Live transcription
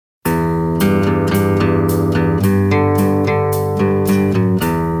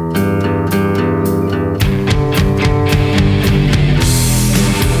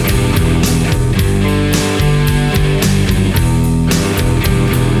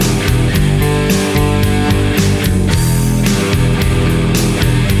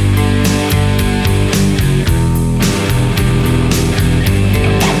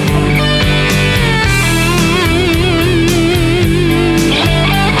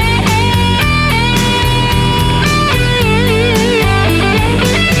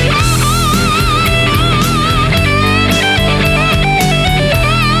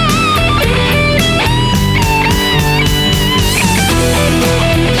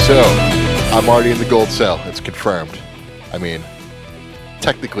So, I'm already in the gold cell. It's confirmed. I mean,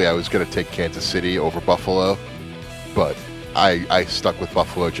 technically I was going to take Kansas City over Buffalo, but I stuck with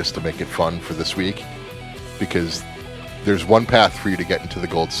Buffalo just to make it fun for this week, because there's one path for you to get into the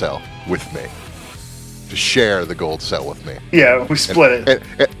gold cell with me. To share the gold cell with me. Yeah, we split it.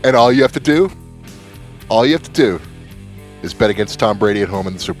 And all you have to do is bet against Tom Brady at home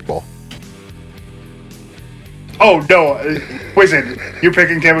in the Super Bowl. Oh, no. Wait a second. You're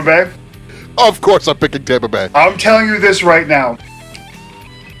picking Tampa Bay? Of course I'm picking Tampa Bay. I'm telling you this right now.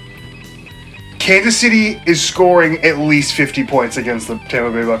 Kansas City is scoring at least 50 points against the Tampa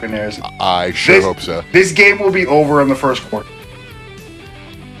Bay Buccaneers. I sure hope so. This game will be over in the first quarter.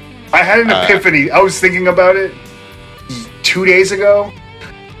 I had an epiphany. I was thinking about it 2 days ago.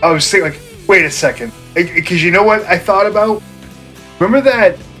 I was thinking, wait a second. Because you know what I thought about? Remember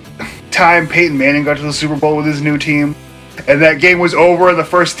that time Peyton Manning got to the Super Bowl with his new team? And that game was over in the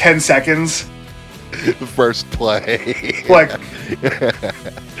first 10 seconds? The first play.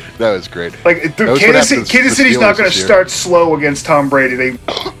 That was great. Kansas City's not going to start slow against Tom Brady.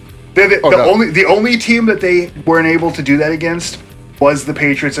 The only team that they weren't able to do that against was the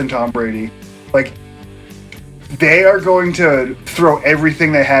Patriots and Tom Brady. They are going to throw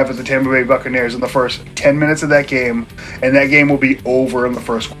everything they have at the Tampa Bay Buccaneers in the first 10 minutes of that game, and that game will be over in the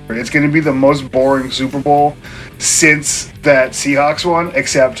first quarter. It's going to be the most boring Super Bowl since that Seahawks one,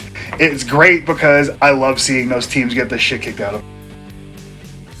 except it's great because I love seeing those teams get the shit kicked out of them.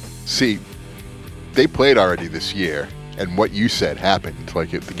 See, they played already this year, and what you said happened.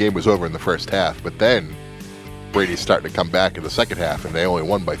 The game was over in the first half, but then Brady's starting to come back in the second half, and they only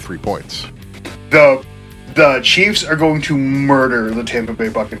won by 3 points. The Chiefs are going to murder the Tampa Bay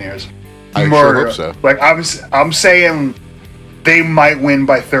Buccaneers. I sure hope so. I'm saying they might win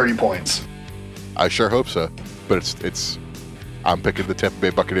by 30 points. I sure hope so. But I'm picking the Tampa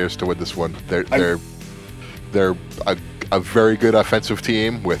Bay Buccaneers to win this one. They're a very good offensive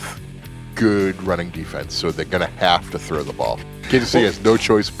team with good running defense, so they're going to have to throw the ball. Kansas City has no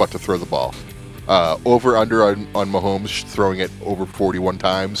choice but to throw the ball. Over under on Mahomes throwing it over 41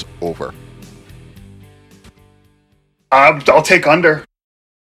 times. Over. I'll take under.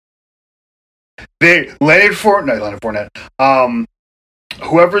 Leonard Fournette.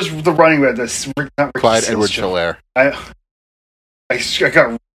 Whoever's the running back, Clyde Edwards-Helaire. I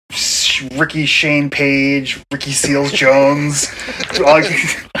got Ricky Shane Page, Ricky Seals Jones. I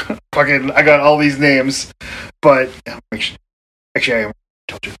got all these names, but actually, I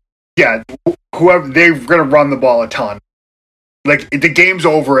told you. Yeah, whoever, they're gonna run the ball a ton. The game's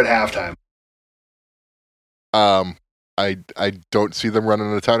over at halftime. I don't see them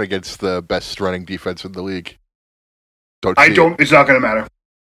running a ton against the best running defense in the league. It's not going to matter.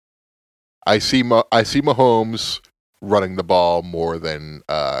 I see Mahomes running the ball more than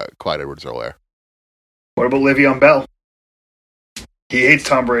Clyde Edwards-Helaire. What about Le'Veon Bell? He hates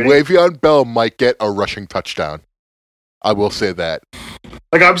Tom Brady. Le'Veon Bell might get a rushing touchdown. I will say that.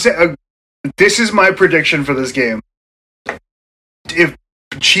 I'm saying, this is my prediction for this game. If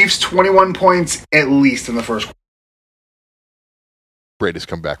Chiefs 21 points at least in the first quarter. Brady's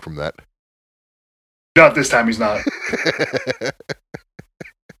come back from that. Not this time, he's not.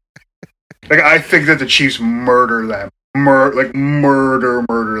 I think that the Chiefs murder them. Murder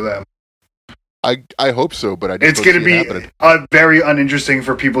them. I hope so, but it's going to be very uninteresting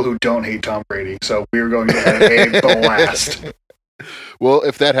for people who don't hate Tom Brady. So we're going to have a blast. Well,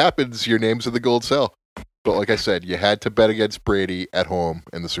 if that happens, your name's in the gold cell. But like I said, you had to bet against Brady at home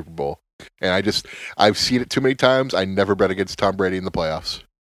in the Super Bowl. And I've seen it too many times. I never bet against Tom Brady in the playoffs.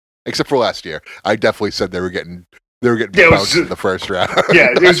 Except for last year. I definitely said they were getting bounced in the first round. Yeah,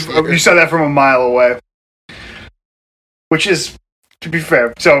 you saw that from a mile away. Which is, to be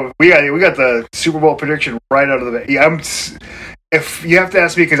fair, so we got the Super Bowl prediction right out of the way. Yeah, if you have to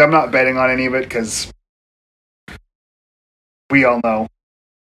ask me, because I'm not betting on any of it, because we all know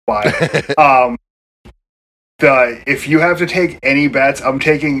why. If you have to take any bets,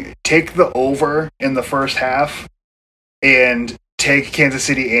 take the over in the first half and take Kansas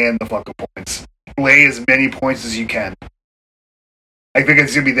City and the fucking points. Lay as many points as you can. I think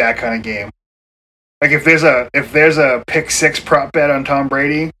it's gonna be that kind of game. If there's a pick six prop bet on Tom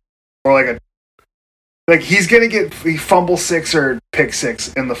Brady, or he's gonna get fumble six or pick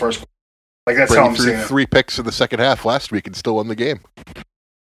six in the first quarter. That's Brady how I'm seeing it. 3 picks in the second half last week and still won the game.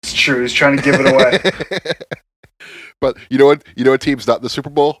 It's true. He's trying to give it away. But you know what team's not in the Super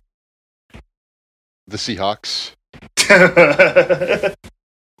Bowl? The Seahawks.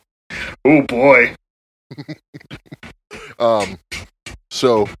 Oh boy.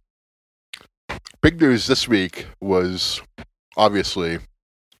 So big news this week was obviously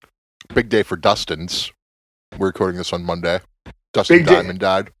big day for Dustin's. We're recording this on Monday. Dustin Big day. Diamond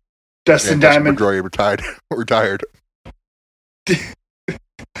died. Dustin Diamond. Pedroia retired.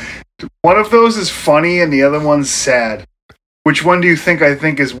 One of those is funny and the other one's sad. Which one do you think I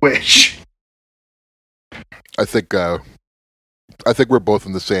think is which? I think we're both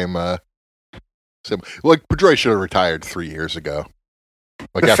in the same. Like Pedroia should have retired 3 years ago.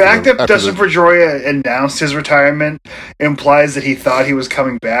 Like the fact that Dustin Pedroia announced his retirement implies that he thought he was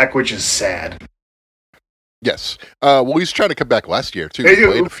coming back, which is sad. Yes. Well, he's trying to come back last year too. He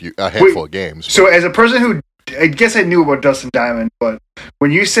played a handful of games. But. So, as a person who, I guess I knew about Dustin Diamond, but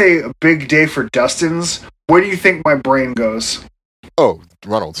when you say a big day for Dustin's, where do you think my brain goes? Oh,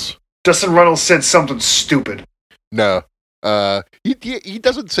 Runnels. Dustin Runnels said something stupid. No. He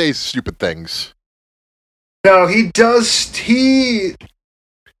doesn't say stupid things. No, he does.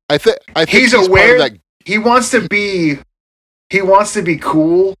 I think he's aware that he wants to be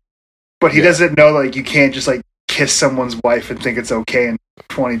cool, but he doesn't know like you can't just like kiss someone's wife and think it's okay in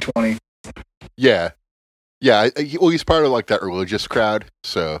 2020. Yeah. He's part of like that religious crowd,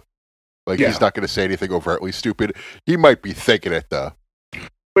 so like he's not going to say anything overtly stupid. He might be thinking it though.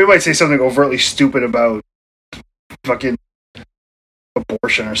 We might say something overtly stupid about fucking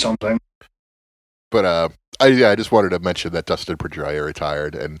abortion or something. But I just wanted to mention that Dustin Pedroia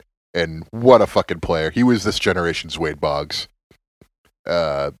retired, and what a fucking player. He was this generation's Wade Boggs.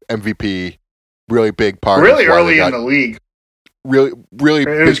 MVP, really big part. Really early in the league. Really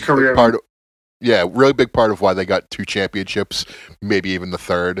in his career. Really big part of why they got 2 championships, maybe even the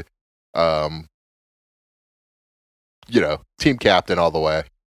third. Team captain all the way.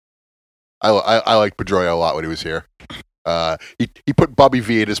 I liked Pedroia a lot when he was here. He put Bobby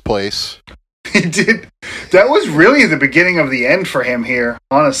V in his place. He did. That was really the beginning of the end for him here,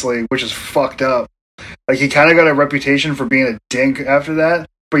 honestly, which is fucked up. Like, he kind of got a reputation for being a dink after that.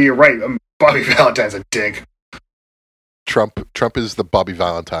 But you're right, Bobby Valentine's a dink. Trump is the Bobby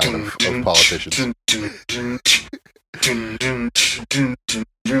Valentine of politicians.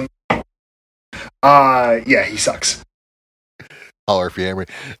 Yeah, he sucks. Holler if you hear me.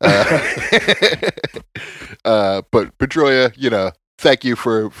 But Pedroia, thank you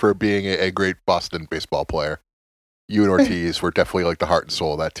for being a great Boston baseball player. You and Ortiz were definitely like the heart and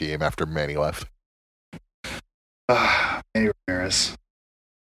soul of that team after Manny left. Manny Ramirez.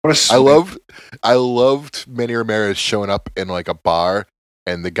 I loved Manny Ramirez showing up in like a bar,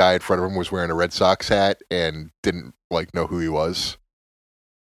 and the guy in front of him was wearing a Red Sox hat and didn't like know who he was.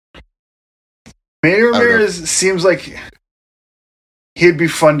 Manny Ramirez seems like he'd be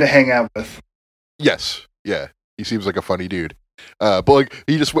fun to hang out with. Yes, yeah, he seems like a funny dude. But like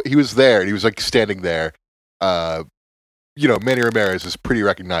he was there and he was like standing there. Manny Ramirez is pretty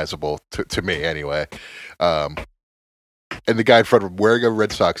recognizable to me anyway. And the guy in front of him wearing a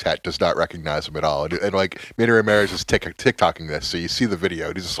Red Sox hat does not recognize him at all. And like Manny Ramirez is TikToking this, so you see the video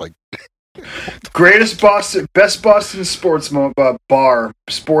and he's just like best Boston sports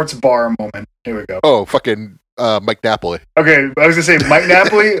bar moment. Here we go. Oh, fucking Mike Napoli. Okay, I was gonna say Mike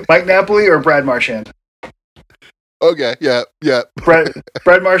Napoli or Brad Marchand. Okay, yeah.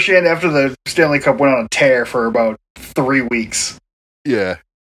 Brad Marchand after the Stanley Cup went on a tear for about 3 weeks. Yeah.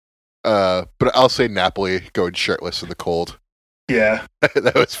 But I'll say Napoli going shirtless in the cold. Yeah.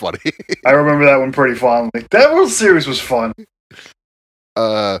 That was funny. I remember that one pretty fondly. That World Series was fun.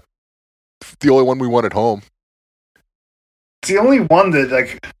 The only one we won at home. It's the only one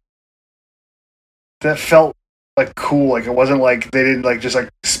that felt like cool. Like it wasn't like they didn't like just like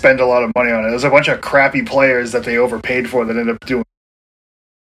spend a lot of money on it. It was a bunch of crappy players that they overpaid for that ended up doing.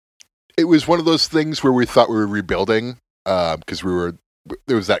 It was one of those things where we thought we were rebuilding because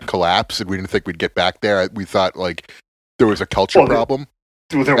there was that collapse and we didn't think we'd get back there. We thought like there was a culture problem.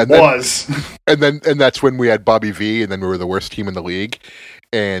 There was. And that's when we had Bobby V, and then we were the worst team in the league.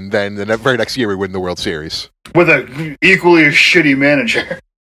 And then the very next year we win the World Series. With an equally shitty manager.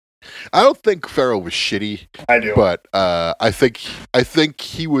 I don't think Farrell was shitty. I do. But I think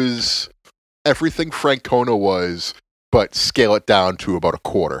he was everything Francona was, but scale it down to about a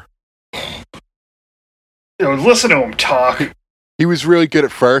quarter. Listen to him talk. He was really good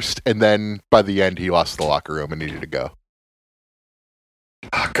at first, and then by the end he lost the locker room and needed to go.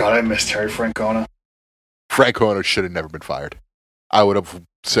 Oh, God, I miss Terry Francona. Francona should have never been fired. I would have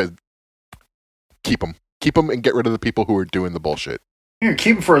said, keep him, and get rid of the people who are doing the bullshit. You can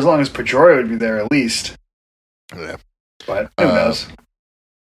keep him for as long as Pedroia would be there, at least. Yeah, but who knows?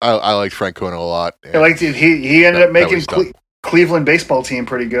 I liked Francona a lot. I liked it. He ended up making Cleveland baseball team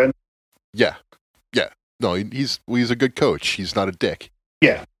pretty good. Yeah. No, he's a good coach. He's not a dick.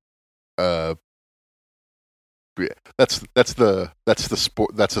 Yeah. But that's the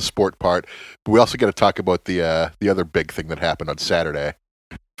sport part. But we also got to talk about the other big thing that happened on Saturday.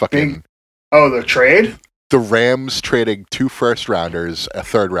 The trade. The Rams trading 2 first-rounders, a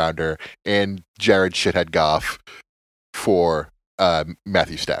third-rounder, and Jared Shithead Goff for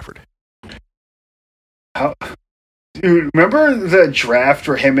Matthew Stafford. Dude, remember the draft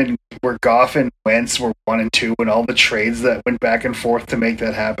where Goff and Wentz were 1 and 2, and all the trades that went back and forth to make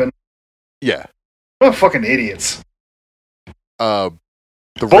that happen? Yeah. What fucking idiots. Both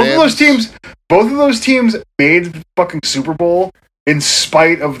of those teams made the fucking Super Bowl in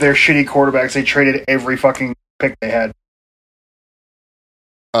spite of their shitty quarterbacks. They traded every fucking pick they had.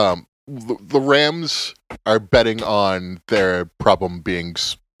 The Rams are betting on their problem being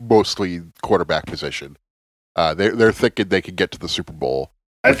mostly quarterback position. They're thinking they could get to the Super Bowl.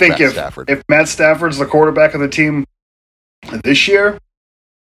 I think if Matt Stafford's the quarterback of the team this year,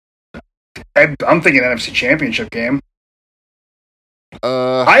 I'm thinking NFC Championship game.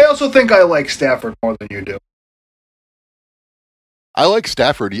 I also think I like Stafford more than you do. I like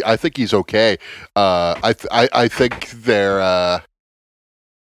Stafford. I think he's okay. I think they're. I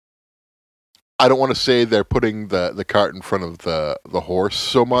don't want to say they're putting the cart in front of the horse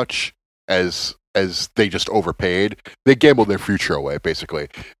so much as they just overpaid. They gambled their future away, basically.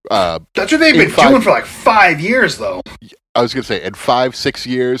 That's what they've been doing for like 5 years, though. I was going to say, in 5-6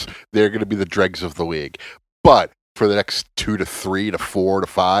 years, they're going to be the dregs of the league. But for the next 2 to 3 to 4 to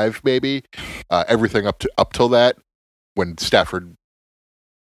 5, maybe, everything up till that, when Stafford,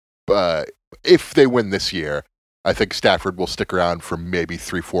 if they win this year, I think Stafford will stick around for maybe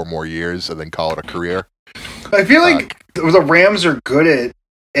 3-4 more years and then call it a career. I feel like the Rams are good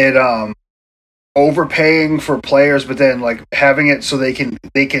at overpaying for players, but then like having it so they can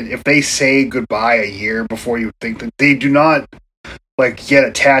if they say goodbye a year before you think that they do not like get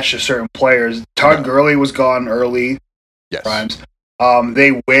attached to certain players. Todd Gurley was gone early. Yes. Times.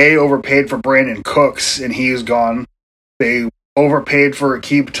 They way overpaid for Brandon Cooks and he's gone. They overpaid for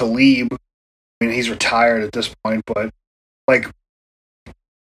Aqib Talib. I mean, he's retired at this point, but like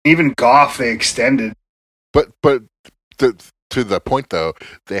even Goff they extended. But to the point though,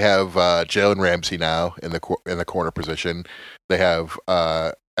 they have Jalen Ramsey now in the corner position. They have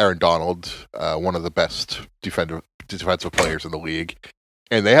Aaron Donald, one of the best defensive players in the league,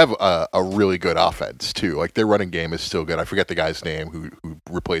 and they have a really good offense too. Like their running game is still good. I forget the guy's name who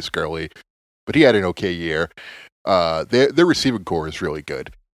replaced Gurley, but he had an okay year. Their receiving core is really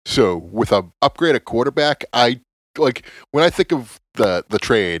good. So with a upgraded quarterback, I like when I think of the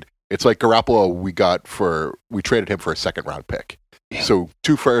trade, it's like Garoppolo we traded him for a 2nd-round pick. Yeah. So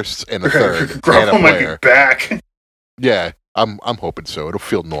 2 firsts and a third. Garoppolo might be back. Yeah, I'm hoping so. It'll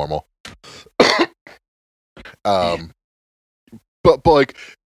feel normal. But like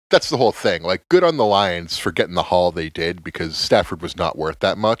that's the whole thing. Like good on the Lions for getting the haul they did because Stafford was not worth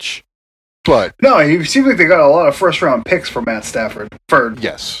that much. But no, it seems like they got a lot of 1st-round picks for Matt Stafford. For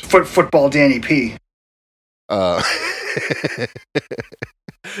yes, football Danny P. The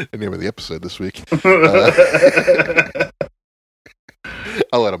name of the episode this week.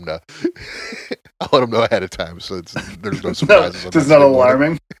 I'll let him know. I'll let him know ahead of time, so there's no surprises. It's not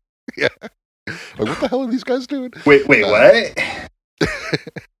alarming. Yeah. Like, what the hell are these guys doing? Wait, what?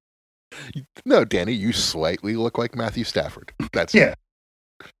 No, Danny, you slightly look like Matthew Stafford. That's yeah.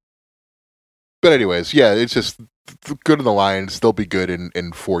 But anyways, yeah, it's just good in the Lions. They'll be good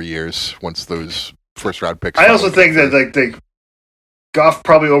in 4 years once those 1st-round picks. I also think that like Goff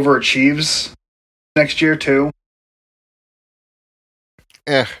probably overachieves next year too.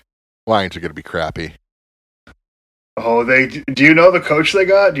 Lions are going to be crappy. Oh, do you know the coach they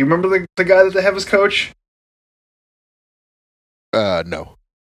got? Do you remember the guy that they have as coach? No.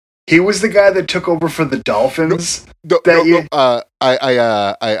 He was the guy that took over for the Dolphins.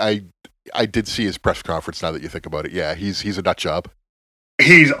 I did see his press conference. Now that you think about it, yeah, he's a nut job.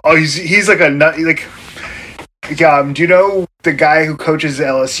 He's like a nut. Like, do you know the guy who coaches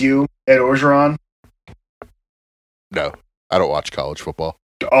LSU, Ed Orgeron? No, I don't watch college football.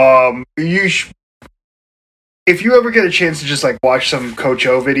 If you ever get a chance to just like watch some Coach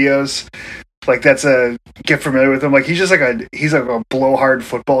O videos, like get familiar with him. Like he's like a blowhard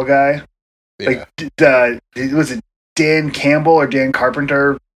football guy. Yeah. Like was it Dan Campbell or Dan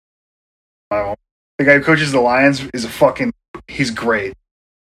Carpenter? I don't know. The guy who coaches the Lions he's great.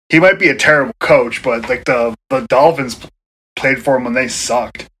 He might be a terrible coach, but like the Dolphins played for him when they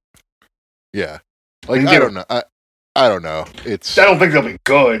sucked. Yeah. Like I don't know. I don't know. I don't think they'll be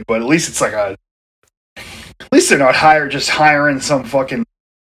good, but at least it's like at least they're not hiring some fucking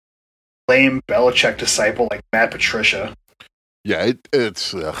lame Belichick disciple like Matt Patricia. Yeah,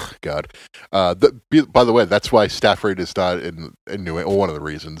 it's God. By the way, that's why Stafford is not in New England. Well, one of the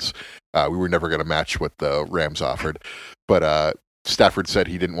reasons we were never going to match what the Rams offered, but Stafford said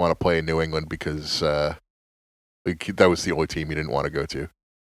he didn't want to play in New England because that was the only team he didn't want to go to.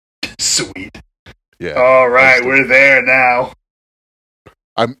 Sweet. Yeah. All right, we're there now.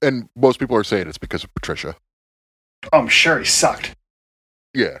 And most people are saying it's because of Patricia. I'm sure he sucked.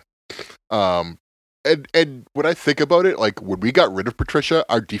 Yeah. And when I think about it, like when we got rid of Patricia,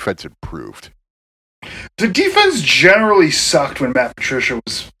 our defense improved. The defense generally sucked when Matt Patricia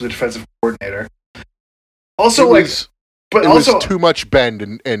was the defensive coordinator. Also, it was too much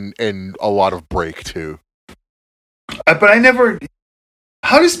bend and a lot of break too. But I never.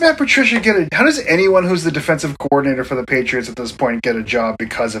 How does Matt Patricia how does anyone who's the defensive coordinator for the Patriots at this point get a job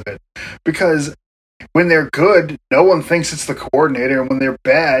because of it? Because when they're good, no one thinks it's the coordinator, and when they're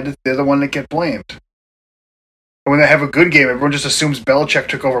bad, they're the one that get blamed. And when they have a good game, everyone just assumes Belichick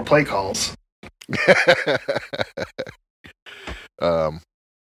took over play calls.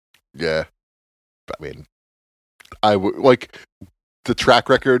 Yeah. I mean, I would like the track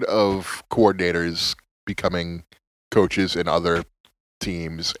record of coordinators becoming coaches in other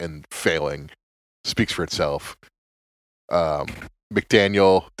teams and failing speaks for itself.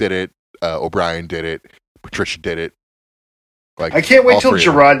 McDaniel did it. O'Brien did it. Patricia did it. Like, I can't wait till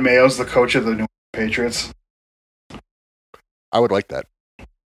Gerard Mayo's the coach of the New Patriots. I would like that.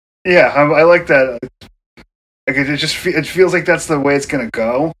 Yeah, I like that. Like it feels like that's the way it's gonna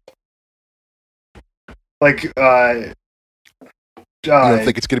go. Like, you don't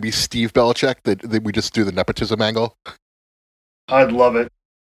think it's gonna be Steve Belichick that we just do the nepotism angle? I'd love it.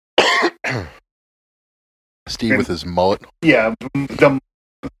 Steve with his mullet. Yeah, the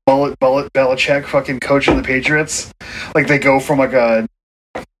mullet Belichick fucking coaching the Patriots. Like they go from like a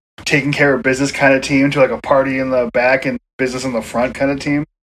taking care of business kind of team to like a party in the back and business in the front kind of team.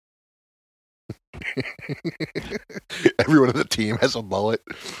 Everyone on the team has a mullet.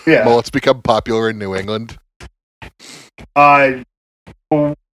 Yeah, mullets become popular in New England. We'll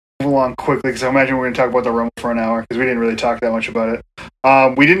move along quickly because I imagine we're going to talk about the Rumble for an hour because we didn't really talk that much about it.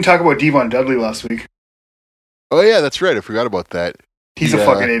 We didn't talk about Devon Dudley last week. Oh yeah, that's right. I forgot about that. He's a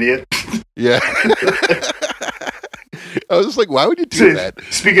fucking idiot. Yeah. I was just like, why would you do that?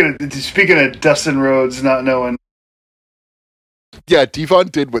 Speaking of Dustin Rhodes not knowing. Yeah, Devon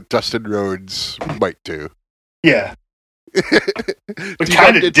did what Dustin Rhodes might do. Yeah.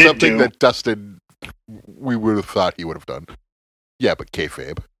 Devon did something that Dustin, we would have thought he would have done. Yeah, but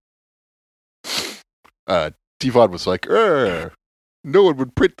kayfabe. Devon was like, no one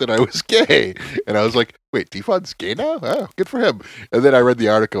would print that I was gay. And I was like, wait, Devon's gay now? Oh, good for him. And then I read the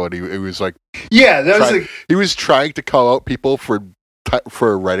article and he was like... Yeah, that was like... He was trying to call out people for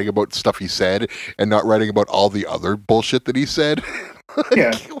writing about stuff he said and not writing about all the other bullshit that he said.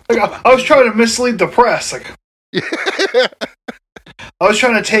 Yeah. Like, I was trying to mislead the press. Like, I was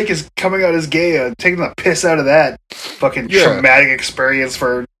trying to take his coming out as gay, taking the piss out of that fucking traumatic experience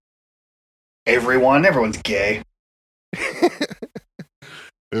for everyone. Everyone's gay.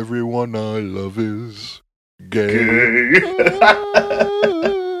 Everyone I love is gay.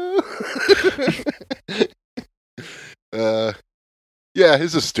 Yeah,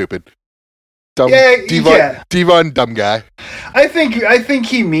 this is stupid. Dumb. Yeah, Devon, dumb guy. I think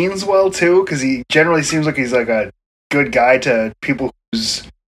he means well too, because he generally seems like he's like a good guy to people whose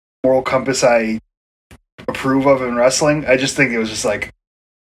moral compass I approve of in wrestling. I just think it was just like,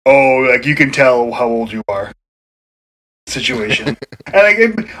 oh, like you can tell how old you are. Situation.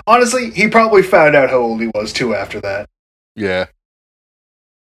 And honestly, he probably found out how old he was too after that. Yeah.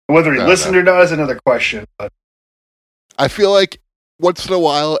 Whether he listened or not is another question. But I feel like once in a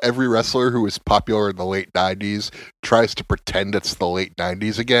while, every wrestler who was popular in the late 90s tries to pretend it's the late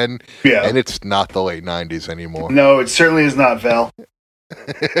 90s again. Yeah. And it's not the late 90s anymore. No, it certainly is not, Val.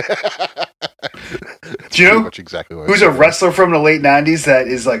 Do you know exactly who's a wrestler from the late 90s that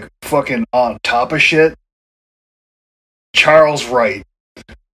is like fucking on top of shit? Charles Wright.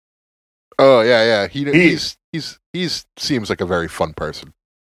 Oh yeah. He's seems like a very fun person.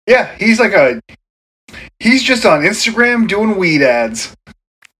 Yeah, he's just on Instagram doing weed ads.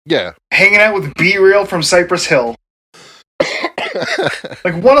 Yeah. Hanging out with B Real from Cypress Hill.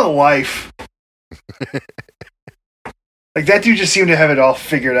 Like, what a life. Like, that dude just seemed to have it all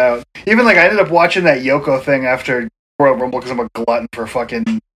figured out. Even, like, I ended up watching that Yoko thing after Royal Rumble because I'm a glutton for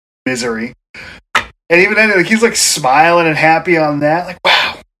fucking misery. And even then, like, he's, like, smiling and happy on that. Like,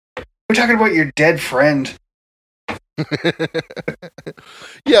 wow. We're talking about your dead friend.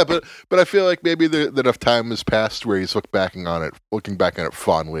 Yeah, but I feel like maybe that enough time has passed where he's looking back on it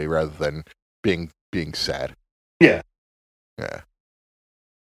fondly rather than being sad. Yeah.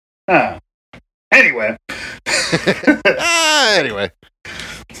 Yeah. Anyway. Anyway.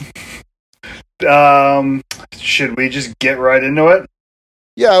 Should we just get right into it?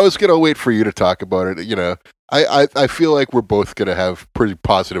 Yeah, I was gonna wait for you to talk about it. You know, I feel like we're both gonna have pretty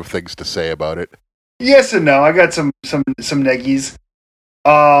positive things to say about it. Yes and no. I got some neggies.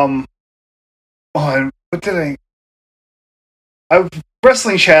 What did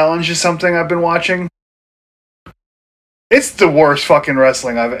Wrestling Challenge is something I've been watching. It's the worst fucking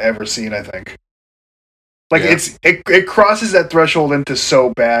wrestling I've ever seen, I think. Like, Yeah. it crosses that threshold into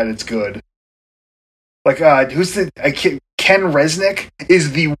so bad it's good. Like, Ken Resnick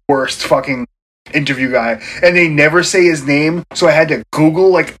is the worst fucking interview guy. And they never say his name, so I had to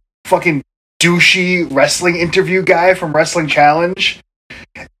Google, like, fucking douchey wrestling interview guy from Wrestling Challenge.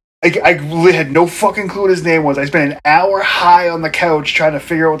 I had no fucking clue what his name was. I spent an hour high on the couch trying to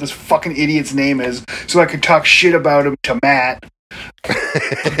figure out what this fucking idiot's name is so I could talk shit about him to Matt.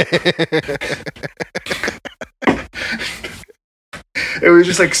 It was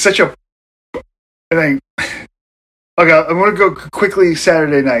just like such a... Okay, I'm going to go quickly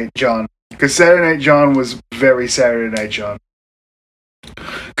Saturday Night John. Because Saturday Night John was very Saturday Night John.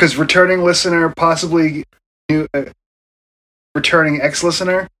 Because returning listener, possibly new... returning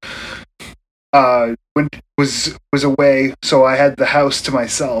ex-listener was away, so I had the house to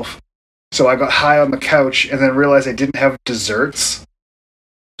myself. So I got high on the couch and then realized I didn't have desserts.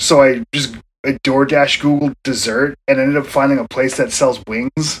 So I DoorDash Googled dessert and ended up finding a place that sells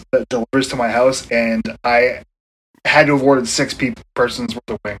wings that delivers to my house, and I had to have ordered 6 persons worth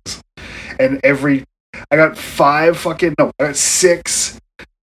of wings. And I got 6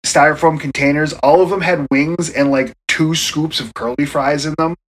 styrofoam containers. All of them had wings and like 2 scoops of curly fries in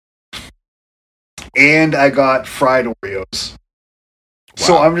them. And I got fried Oreos. Wow.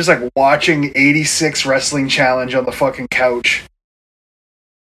 So I'm just like watching 86 Wrestling Challenge on the fucking couch.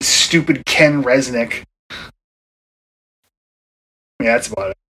 Stupid Ken Resnick. Yeah, that's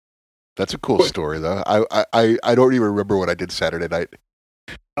about it. That's a cool story, though. I don't even remember what I did Saturday night.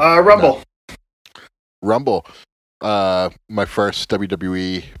 Rumble. No. Rumble. My first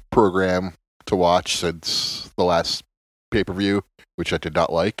WWE program to watch since the last pay-per-view, which I did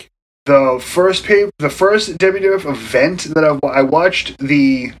not like. The first WWF event that I watched,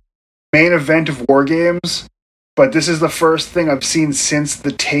 the main event of War Games, but this is the first thing I've seen since the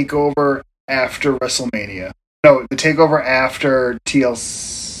takeover after WrestleMania. No, the takeover after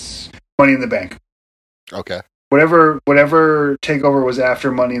TLC Money in the Bank. Okay. Whatever takeover was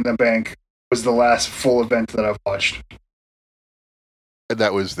after Money in the Bank was the last full event that I've watched. And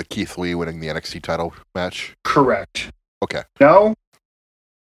that was the Keith Lee winning the NXT title match? Correct. Okay. No?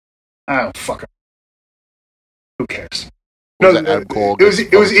 I don't fucking... Who cares? Was it Adam Cole?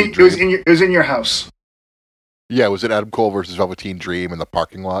 It was in your house. Yeah, was it Adam Cole versus Velveteen Dream in the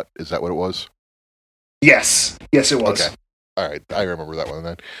parking lot? Is that what it was? Yes. Yes, it was. Okay. All right. I remember that one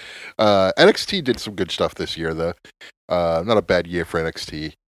then. NXT did some good stuff this year, though. Not a bad year for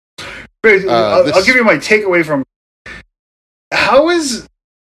NXT. I'll give you my takeaway from... How is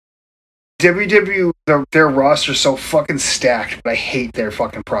WWE, their roster so fucking stacked, but I hate their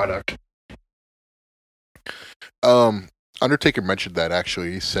fucking product? Undertaker mentioned that,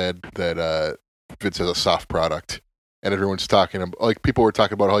 actually. He said that Vince has a soft product. And everyone's talking about... Like, people were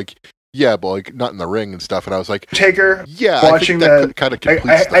talking about, like, yeah, but, like, not in the ring and stuff. And I was like... Taker, yeah, watching I think that kind of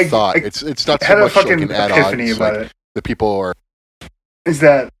completes the thought. It's not so much like an add-on. It's about like it. The people are... Is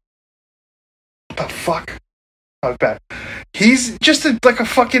that... What the fuck? Oh, bad. He's just a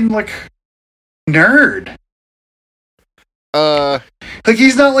fucking, like, nerd. Like,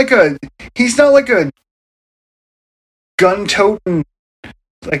 he's not like a gun-toting,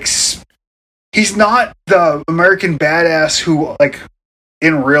 like, he's not the American badass who, like,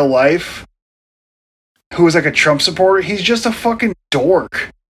 in real life, who is like a Trump supporter. He's just a fucking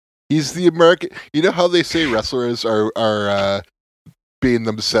dork. He's the American... You know how they say wrestlers are being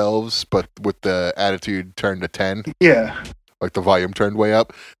themselves, but with the attitude turned to 10? Yeah. Like the volume turned way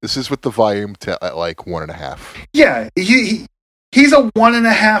up? This is with the volume at like 1.5. Yeah, he's a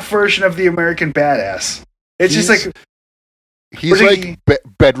 1.5 version of the American badass. It's just like... He's like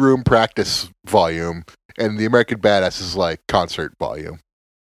bedroom practice volume, and the American badass is like concert volume.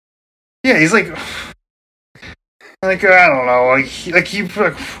 Yeah, he's like... I don't know, I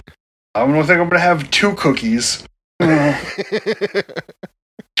don't think I'm gonna have 2 cookies.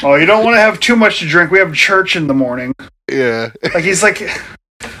 Oh, you don't want to have too much to drink. We have church in the morning. Yeah. Like, he's like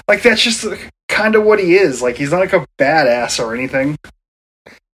that's just kind of what he is. Like, he's not like a badass or anything.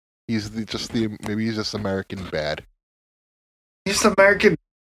 Maybe he's just American bad. He's just American.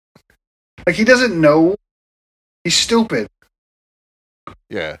 Like, he doesn't know. He's stupid.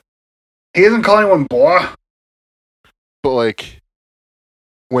 Yeah. He doesn't call anyone boy. But like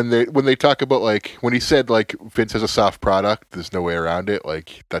when they talk about like when he said like Vince has a soft product, there's no way around it.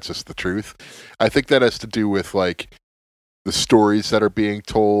 Like that's just the truth. I think that has to do with like the stories that are being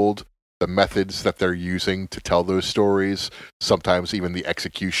told, the methods that they're using to tell those stories, sometimes even the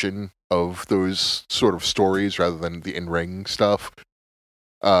execution of those sort of stories rather than the in-ring stuff.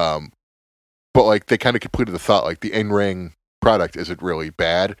 But like they kind of completed the thought like the in-ring product isn't really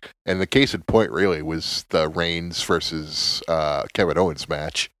bad, and the case in point really was the Reigns versus Kevin Owens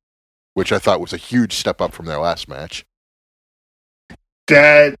match, which I thought was a huge step up from their last match.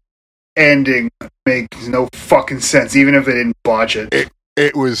 That ending makes no fucking sense, even if they didn't botch it.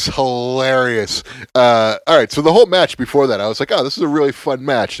 It was hilarious. All right, so the whole match before that, I was like, "Oh, this is a really fun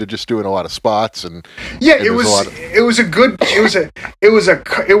match." They're just doing a lot of spots, and it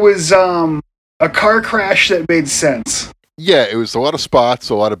was a car crash that made sense. Yeah, it was a lot of spots,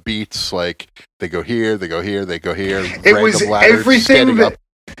 a lot of beats. Like they go here, they go here, they go here. It was everything.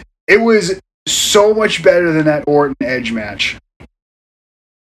 It was so much better than that Orton Edge match.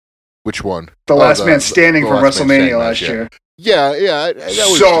 Which one? The Last Man Standing from WrestleMania last year. Yeah, that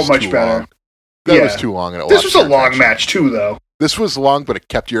was so much better. Long. That was too long. And this was a long match too, though. This was long, but it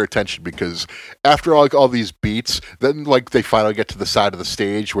kept your attention because after all these beats, then like they finally get to the side of the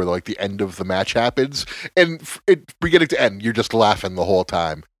stage where like the end of the match happens, and it beginning to end, you're just laughing the whole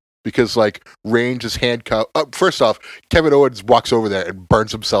time because like Reigns is handcuffed. First off, Kevin Owens walks over there and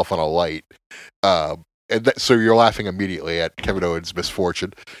burns himself on a light, so you're laughing immediately at Kevin Owens'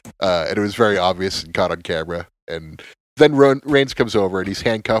 misfortune, and it was very obvious and caught on camera. And then Reigns comes over and he's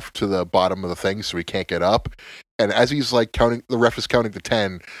handcuffed to the bottom of the thing, so he can't get up. And as he's like counting, the ref is counting to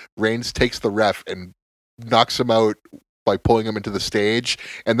 10. Reigns takes the ref and knocks him out by pulling him into the stage,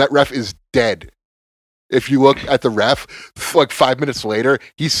 and that ref is dead. If you look at the ref, like 5 minutes later,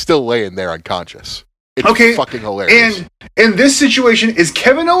 he's still laying there unconscious. It's fucking hilarious. And in this situation, is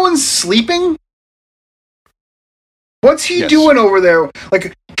Kevin Owens sleeping? What's he doing over there?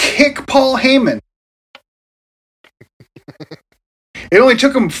 Like, kick Paul Heyman. It only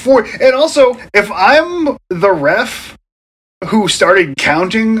took him 4. And also, if I'm the ref who started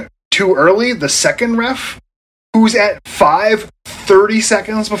counting too early, the second ref, who's at 30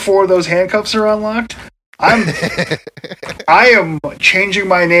 seconds before those handcuffs are unlocked, I am changing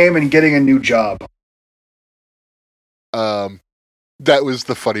my name and getting a new job. That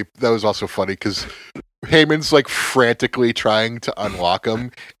was also funny because Heyman's like frantically trying to unlock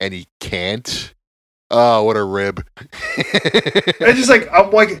him and he can't. Oh, what a rib.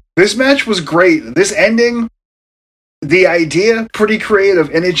 I'm like, this match was great. This ending, the idea, pretty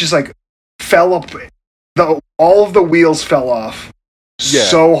creative, and it just like fell up. All of the wheels fell off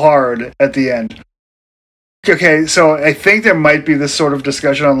so hard at the end. Okay, so I think there might be this sort of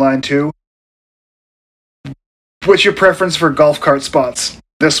discussion online too. What's your preference for golf cart spots?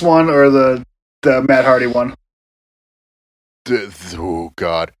 This one or the Matt Hardy one? Oh,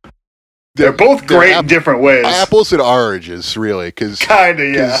 God. They're both great in different ways. Apples and oranges, really. Kinda,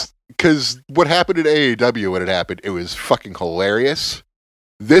 yeah. Because what happened in AEW when it happened, it was fucking hilarious.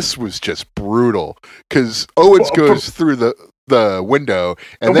 This was just brutal. Because Owens goes through the window.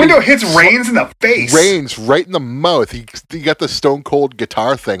 And the window hits Reigns in the face. Reigns right in the mouth. He got the Stone Cold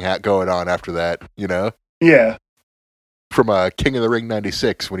guitar thing going on after that, you know? Yeah. From King of the Ring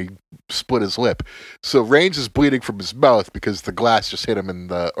 96 when he split his lip. So Reigns is bleeding from his mouth because the glass just hit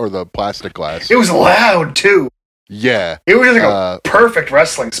him or the plastic glass. It was loud too. Yeah. It was like a perfect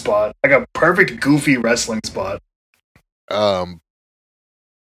wrestling spot. Like a perfect goofy wrestling spot.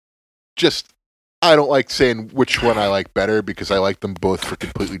 Just, I don't like saying which one I like better because I like them both for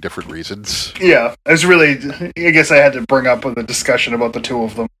completely different reasons. Yeah. I guess I had to bring up the discussion about the two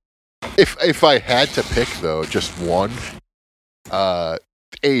of them. If I had to pick though, just one,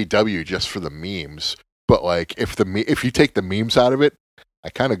 AEW just for the memes. But like, if you take the memes out of it, I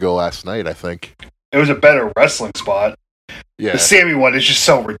kind of go Last Night. I think it was a better wrestling spot. Yeah, the Sammy one is just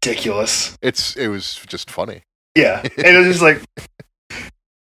so ridiculous. It was just funny. Yeah, and it was just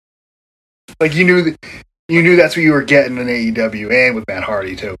like you knew that's what you were getting in AEW and with Matt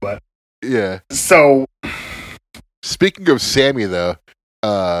Hardy too. But yeah. So speaking of Sammy though,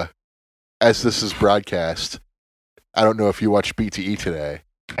 as this is broadcast, I don't know if you watched BTE today.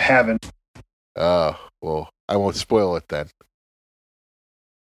 I haven't. Oh, well, I won't spoil it then.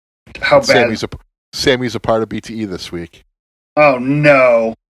 How bad? Sammy's a part of BTE this week. Oh,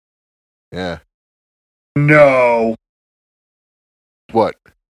 no. Yeah. No. What?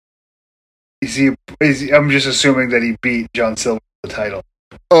 I'm just assuming that he beat John Silver for the title.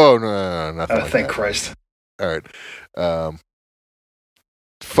 Oh, no, nothing like thank that. Christ. All right.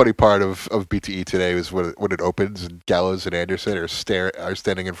 funny part of BTE today was when it opens and Gallows and Anderson are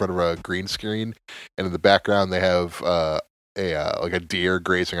standing in front of a green screen, and in the background they have like a deer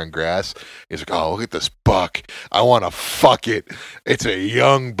grazing on grass. He's like, "Oh, look at this buck! I want to fuck it. It's a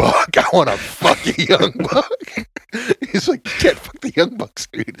young buck. I want to fuck a young buck." He's like, "You can't fuck the young bucks,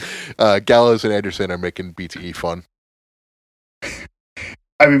 dude." Gallows and Anderson are making BTE fun.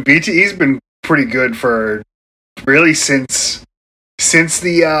 I mean, BTE's been pretty good for really since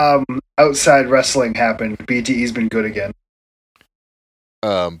the outside wrestling happened. BTE's been good again.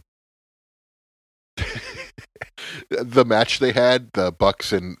 The match they had, the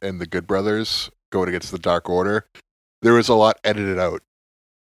Bucks and the Good Brothers going against the Dark Order, there was a lot edited out.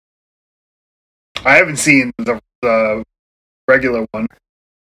 I haven't seen the regular one.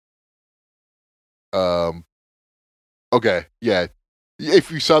 Okay, yeah.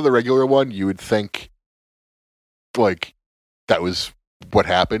 If you saw the regular one, you would think, like, that was what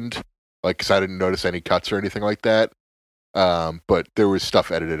happened. Like, because I didn't notice any cuts or anything like that. But there was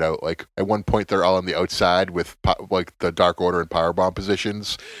stuff edited out. Like, at one point, they're all on the outside with, like, the Dark Order and Powerbomb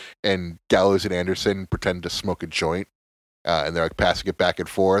positions, and Gallows and Anderson pretend to smoke a joint, and they're, like, passing it back and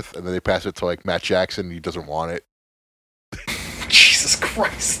forth, and then they pass it to, like, Matt Jackson, and he doesn't want it. Jesus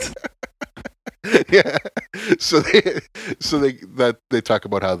Christ. Yeah. So they talk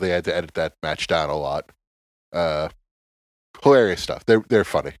about how they had to edit that match down a lot. Hilarious stuff. They're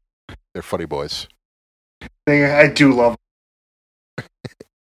funny. They're funny boys. I do love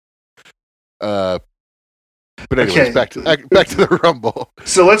but anyways, back to the Rumble.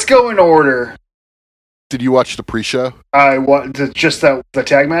 So let's go in order. Did you watch the pre-show? I want just the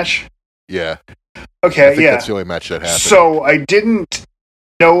tag match. Yeah. Okay. I think that's the only match that happened. So I didn't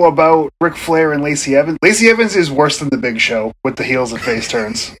know about Ric Flair and Lacey Evans. Lacey Evans is worse than the Big Show with the heels and face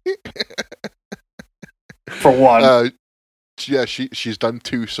turns. For one. Yeah, she's done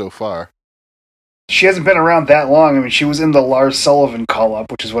 2 so far. She hasn't been around that long. I mean, she was in the Lars Sullivan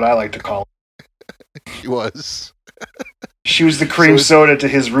call-up, which is what I like to call it. She was. She was the cream soda to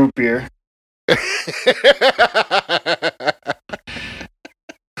his root beer.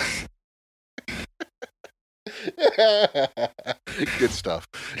 Good stuff.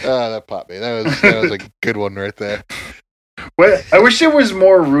 That popped me. That was a good one right there. Well, I wish there was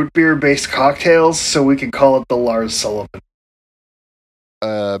more root beer based cocktails so we could call it the Lars Sullivan.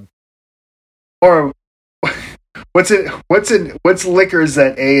 Or what's liquors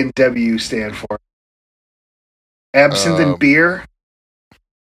that A and W stand for? Absinthe and beer?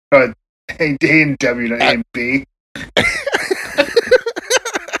 A and W, not A and B.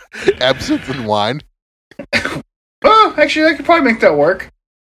 Absinthe and wine. Oh, actually, I could probably make that work.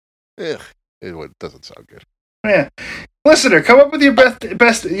 Ugh, it doesn't sound good. Yeah, listener, come up with your best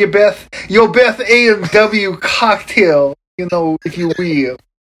A and W cocktail. You know, if you will.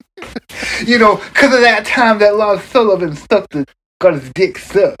 You know, because of that time that Lars Sullivan got his dick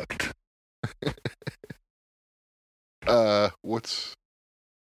sucked.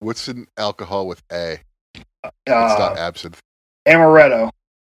 What's an alcohol with A? It's not absinthe. Amaretto.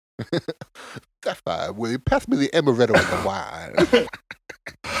 That's fine. Will you pass me the amaretto with the wine?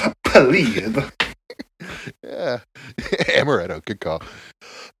 Please. Yeah. Amaretto, good call.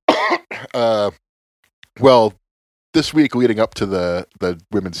 Well, this week leading up to the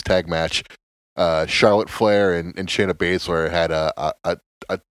women's tag match, Charlotte Flair and Shayna Baszler had a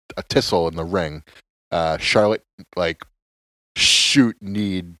tussle in the ring. Charlotte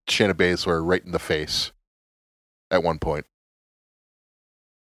kneed Shayna Baszler right in the face at one point.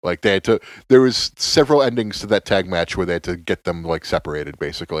 Like there was several endings to that tag match where they had to get them separated,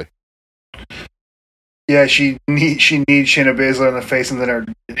 basically. Yeah, she kneed Shayna Baszler in the face, and then her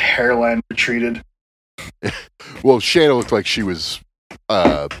hairline retreated. Well, Shayna looked like she was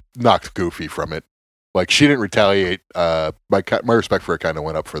knocked goofy from it. Like, she didn't retaliate. My respect for her kind of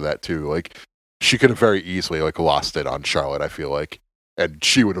went up for that too. Like, she could have very easily lost it on Charlotte, I feel like, and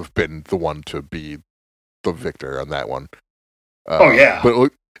she would have been the one to be the victor on that one. Oh yeah,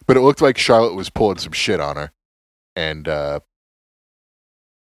 but it looked like Charlotte was pulling some shit on her, and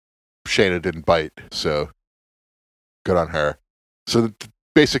Shayna didn't bite, so good on her. So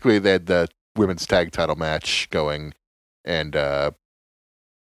basically, they had the women's tag title match going, and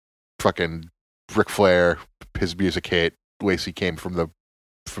fucking Ric Flair, his music hit. Lacey came from the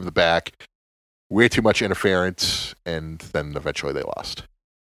back. Way too much interference, and then eventually they lost.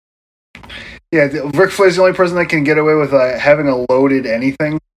 Yeah, Ric Flair's the only person that can get away with having a loaded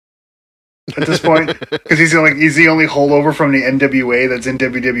anything at this point, because he's the only holdover from the NWA that's in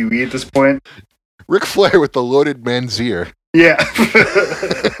WWE at this point. Ric Flair with the loaded man's ear. Yeah,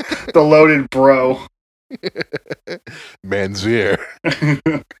 the loaded bro. Manzier.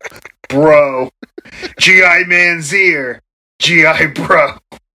 Bro. G.I. Manzier. G.I. Bro.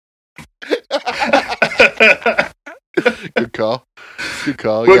 Good call. Good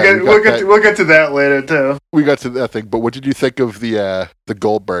call. We'll get to that later too. We got to that thing, but what did you think of the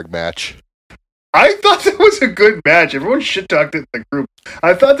Goldberg match? I thought that was a good match. Everyone shit talked it in the group.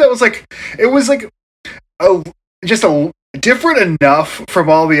 I thought that was like just a different enough from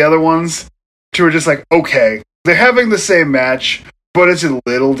all the other ones to where just like, okay, they're having the same match, but it's a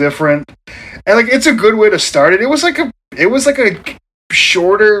little different, and like it's a good way to start it. It was like a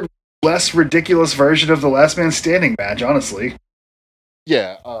shorter, less ridiculous version of the Last Man Standing match, honestly.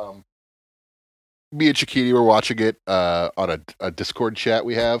 Yeah, me and Shakiti were watching it on a Discord chat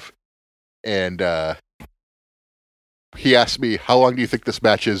we have, and he asked me, how long do you think this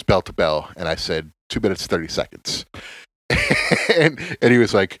match is bell to bell? And I said, 2 minutes, 30 seconds. and he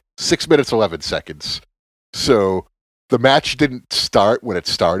was like, 6 minutes, 11 seconds. So the match didn't start when it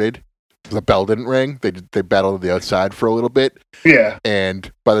started. The bell didn't ring. They battled on the outside for a little bit. Yeah.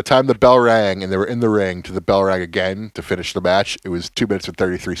 And by the time the bell rang and they were in the ring to the bell rang again to finish the match, it was 2 minutes and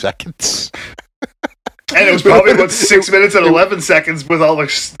 33 seconds. And it was probably about 6 minutes and 11 seconds with all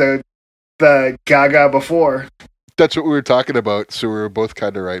the gaga before. That's what we were talking about, so we were both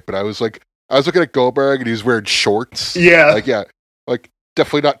kind of right. But I was looking at Goldberg and he was wearing shorts. Yeah. Like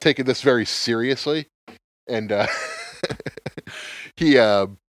definitely not taking this very seriously. And he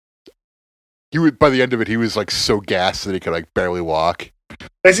would, by the end of it, he was like so gassed that he could like barely walk.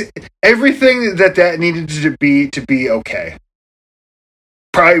 Everything that needed to be okay.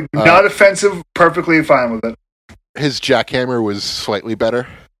 Probably not offensive, perfectly fine with it. His jackhammer was slightly better.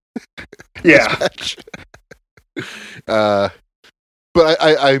 Yeah. But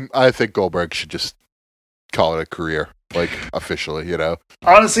I think Goldberg should just call it a career, like officially, you know.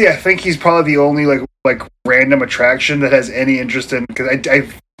 Honestly, I think he's probably the only like random attraction that has any interest in, because I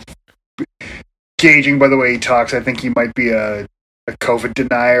gauging by the way he talks, I think he might be a COVID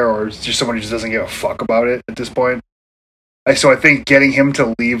denier or just someone who just doesn't give a fuck about it at this point. So I think getting him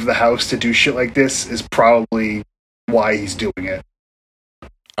to leave the house to do shit like this is probably why he's doing it.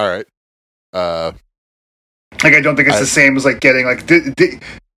 All right. Like, I don't think it's the same as like getting like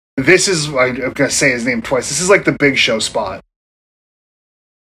this is, I'm gonna say his name twice. This is like the Big Show spot.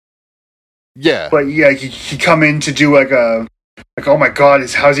 Yeah. But yeah, he come in to do like oh my god,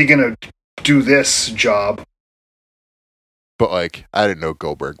 how's he gonna do this job? But like, I didn't know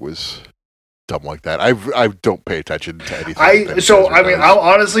Goldberg was dumb like that. I don't pay attention to anything. I'm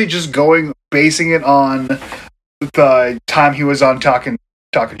honestly just basing it on the time he was on Talking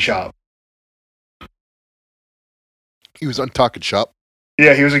Shop. He was on Talking Shop?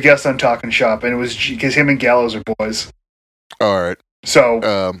 Yeah, he was a guest on Talking Shop, and it was because him and Gallows are boys. All right. So,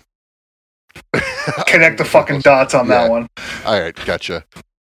 connect the fucking dots on that one. All right, gotcha.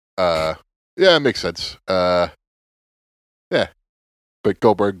 Yeah, it makes sense. Yeah. But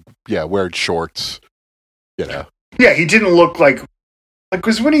Goldberg, wearing shorts, you know. Yeah, he didn't look like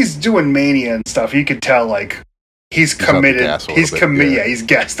because when he's doing Mania and stuff, you could tell like he's committed. He's committed. Yeah, he's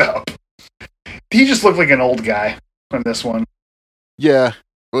gassed up. He just looked like an old guy on this one. Yeah,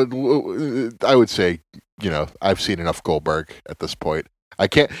 I would say, you know, I've seen enough Goldberg at this point.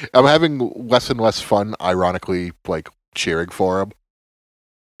 I'm having less and less fun, ironically, like cheering for him.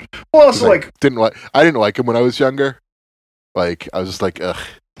 Well, also I didn't like him when I was younger. Like, I was just like, ugh,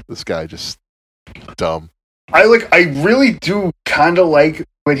 this guy just dumb. I really do kind of like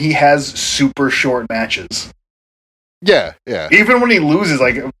when he has super short matches. Yeah, yeah. Even when he loses,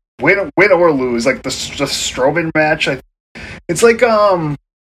 like win or lose, like the Strowman match. It's like I'm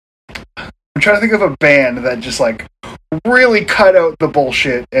trying to think of a band that just like really cut out the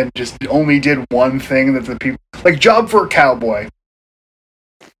bullshit and just only did one thing that the people like. Job for a Cowboy.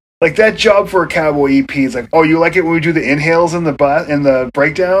 Like that Job for a Cowboy EP is like, oh, you like it when we do the inhales and the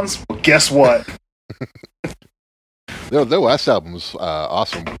breakdowns? Well, guess what? Their last album was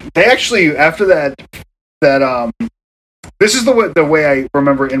awesome. They actually, after that this is the way I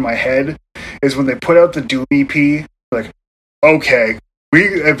remember in my head is when they put out the Doom EP. Like, okay,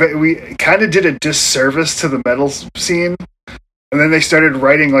 we kind of did a disservice to the metal scene, and then they started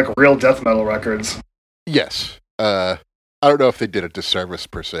writing like real death metal records. Yes. I don't know if they did a disservice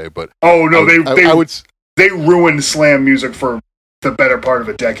per se, but oh no, they ruined slam music for the better part of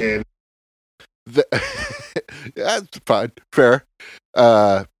a decade. That's fine, fair.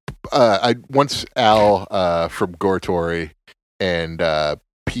 I once Al from Goratory and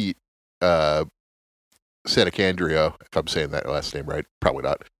Pete Santacandrio, if I'm saying that last name right,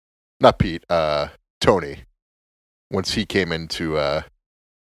 probably not Pete. Tony. Once he came into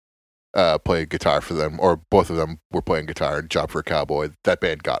playing guitar for them, or both of them were playing guitar in Job for a Cowboy. That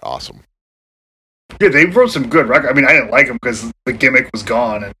band got awesome. Yeah, they wrote some good records. I mean, I didn't like them because the gimmick was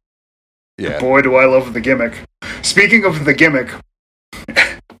gone, and boy, do I love the gimmick. Speaking of the gimmick,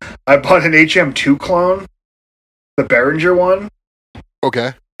 I bought an HM2 clone, the Behringer one.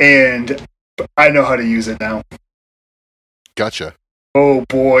 Okay. And I know how to use it now. Gotcha. Oh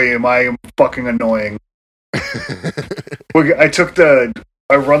boy, am I fucking annoying. I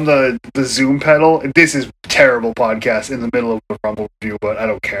run the Zoom pedal. This is terrible podcast in the middle of the Rumble review, but I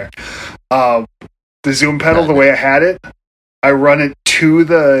don't care. The Zoom pedal, the way I had it, I run it to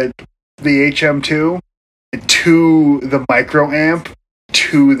the HM2, to the micro amp,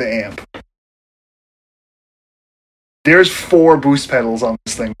 to the amp. There's 4 boost pedals on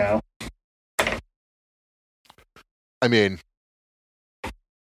this thing now. I mean,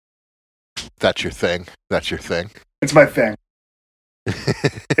 that's your thing. That's your thing. It's my thing.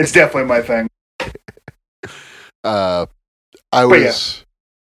 It's definitely my thing. I was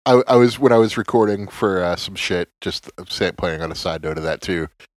when I was recording for some shit, just playing on a side note of that too.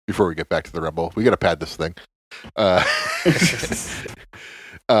 Before we get back to the Rumble, we gotta pad this thing. I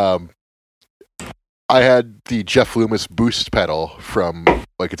had the Jeff Loomis boost pedal from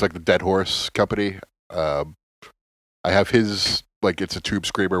it's like the Dead Horse company. I have his it's a tube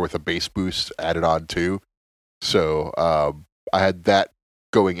screamer with a bass boost added on too. So I had that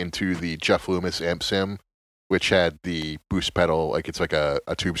going into the Jeff Loomis amp sim, which had the boost pedal, it's like a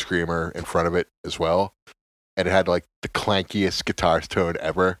tube screamer in front of it as well. And it had the clankiest guitar tone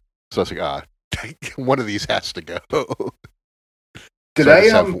ever. So I was like, one of these has to go.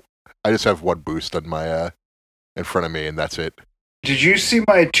 I just have one boost on my in front of me, and that's it. Did you see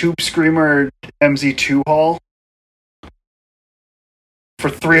my Tube Screamer MZ2 haul? For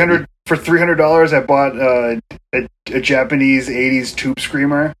 $300, I bought a Japanese '80s Tube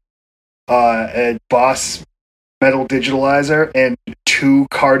Screamer, a Boss metal digitalizer, and 2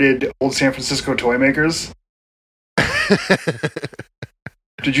 carded old San Francisco toy makers.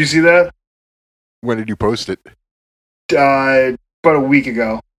 Did you see that? When did you post it? About a week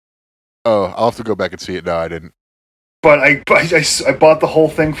ago. Oh, I'll have to go back and see it. No, I didn't. But I bought the whole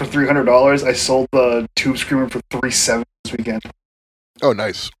thing for $300. I sold the Tube Screamer for $370 this weekend. Oh,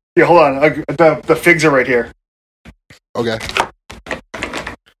 nice. Yeah, hold on. The figs are right here. Okay.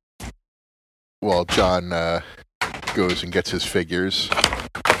 Well, John goes and gets his figures.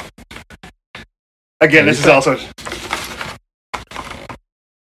 Again, this is also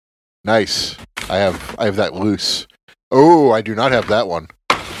nice. I have that loose. Oh, I do not have that one.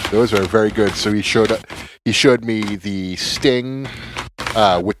 Those are very good. So he showed me the Sting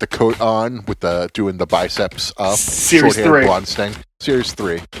with the coat on, with doing the biceps up. Series 3. Blonde Sting. Series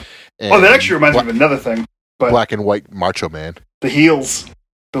 3. And that actually reminds me of another thing. But black and white Macho Man. The heels.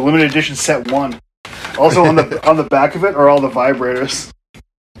 The limited edition set 1. Also on the back of it are all the vibrators.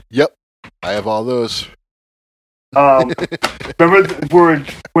 Yep. I have all those. Remember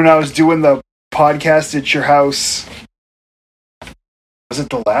when I was doing the podcast at your house? Was it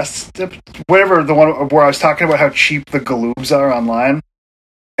the last step? Whatever, the one where I was talking about how cheap the Galoobs are online,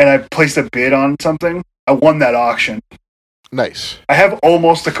 and I placed a bid on something. I won that auction. Nice. I have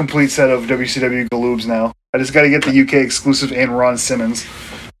almost a complete set of WCW Galoobs now. I just got to get the UK exclusive and Ron Simmons.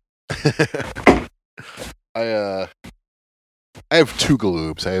 I have 2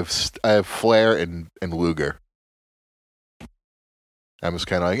 Galoobs. I have Flair and Luger. I was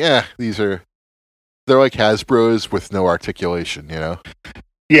kind of like, they're like Hasbro's with no articulation, you know?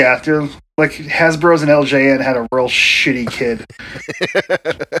 Yeah, they're like Hasbro's and LJN had a real shitty kid.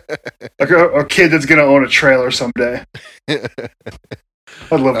 Like a kid that's going to own a trailer someday. I'd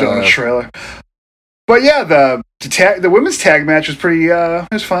love to own a trailer. But yeah, the women's tag match was pretty, it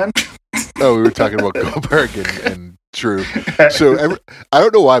was fun. Oh, we were talking about Goldberg and Drew. So I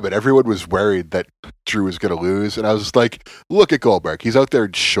don't know why, but everyone was worried that Drew was going to lose, and I was just like, look at Goldberg. He's out there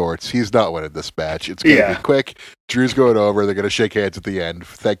in shorts. He's not winning this match. It's going to be quick. Drew's going over. They're going to shake hands at the end.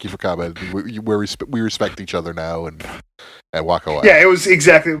 Thank you for coming. We respect each other now and walk away. Yeah, it was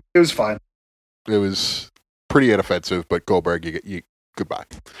fine. It was pretty inoffensive, but Goldberg, you goodbye.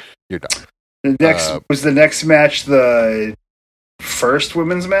 You're done. Was the next match the first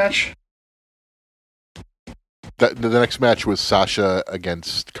women's match? The next match was Sasha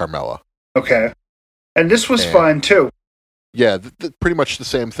against Carmella. Okay. And this was fine, too. Yeah, pretty much the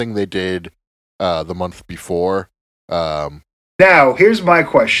same thing they did the month before. Now, here's my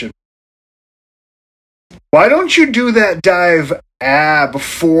question. Why don't you do that dive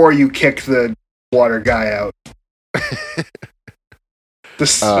before you kick the water guy out?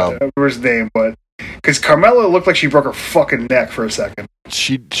 Where's his name, but Because Carmella looked like she broke her fucking neck for a second.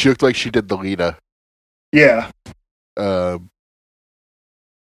 She looked like she did the Lita. Yeah. Yeah,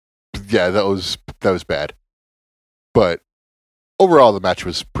 that was bad. But overall, the match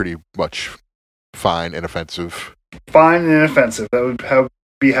was pretty much fine, inoffensive. Fine and inoffensive. That would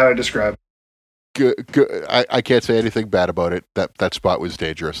be how I describe it. Good. I can't say anything bad about it. That spot was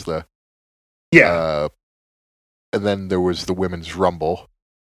dangerous, though. Yeah. And then there was the Women's Rumble.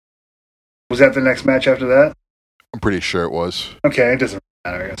 Was that the next match after that? I'm pretty sure it was. Okay, it doesn't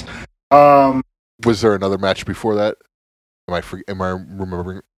matter, I guess. Was there another match before that? Am I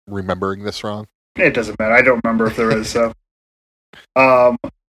remembering this wrong? It doesn't matter. I don't remember if there is. So,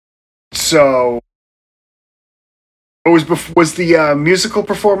 so was the musical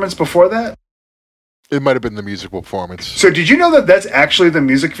performance before that? It might have been the musical performance. So, did you know that that's actually the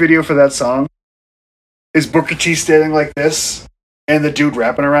music video for that song? Is Booker T standing like this and the dude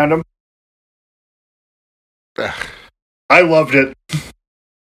rapping around him? I loved it.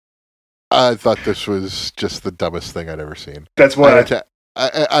 I thought this was just the dumbest thing I'd ever seen. That's why I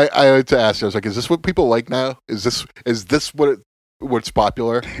had to ask. I was like, "Is this what people like now? Is this what's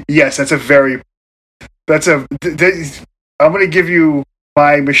popular?" Yes, I'm going to give you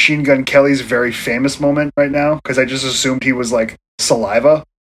my Machine Gun Kelly's very famous moment right now because I just assumed he was like Saliva.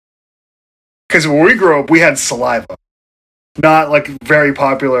 Because when we grew up, we had Saliva, not like very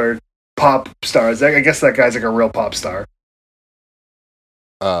popular pop stars. I guess that guy's like a real pop star.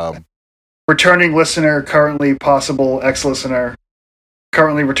 Returning listener, currently possible ex-listener,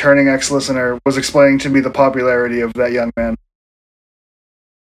 currently returning ex-listener, was explaining to me the popularity of that young man.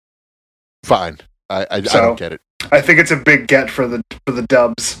 Fine, I don't get it. I think it's a big get for the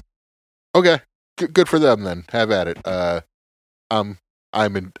dubs. Okay, good for them then. Have at it. I'm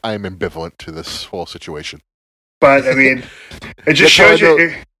ambivalent to this whole situation. But I mean, it just shows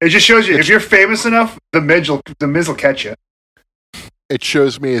you. It just shows you if you're famous enough, the Miz will catch you. It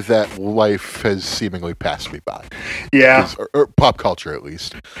shows me that life has seemingly passed me by. Yeah, or pop culture at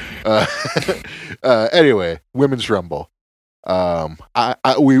least. Anyway, Women's Rumble. We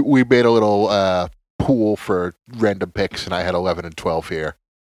made a little pool for random picks, and I had 11 and 12 here,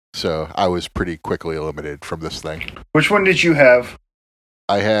 so I was pretty quickly eliminated from this thing. Which one did you have?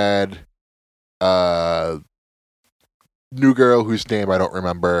 I had new girl whose name I don't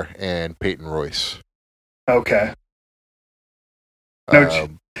remember, and Peyton Royce. Okay. No,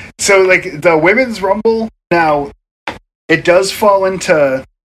 so like the Women's Rumble now, it does fall into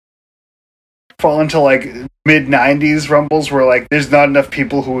like mid '90s Rumbles where like there's not enough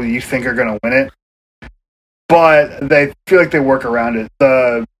people who you think are going to win it, but they feel like they work around it.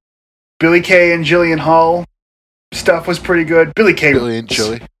 The Billie Kay and Jillian Hall stuff was pretty good. Billie and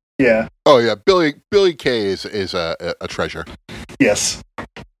Chili. Yeah. Oh yeah, Billie Kay is a treasure. Yes.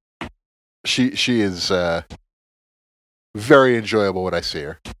 She is very enjoyable when I see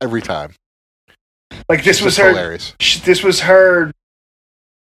her every time. Like this was her. Hilarious. This was her.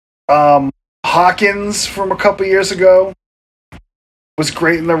 Hawkins from a couple years ago was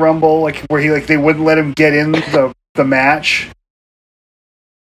great in the Rumble, like where they wouldn't let him get in the match.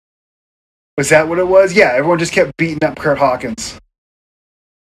 Was that what it was? Yeah, everyone just kept beating up Kurt Hawkins.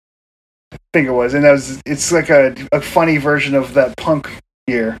 I think it was, and it's like a funny version of that Punk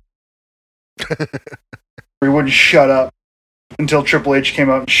year. Where he wouldn't shut up until Triple H came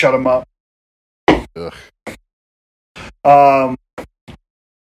out and shut him up. Ugh.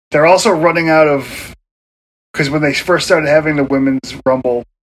 They're also running out of, because when they first started having the Women's Rumble,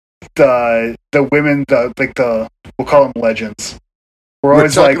 the women, we'll call them legends. We're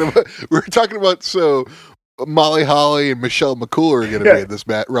talking about so Molly Holly and Michelle McCool are going to be in this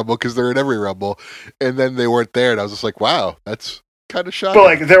Rumble because they're in every Rumble, and then they weren't there, and I was just like, wow, that's kind of shocking. But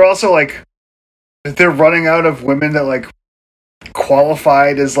like they're also like they're running out of women that like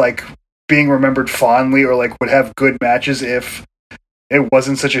qualified as like being remembered fondly or like would have good matches if it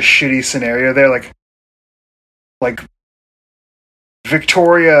wasn't such a shitty scenario there. Like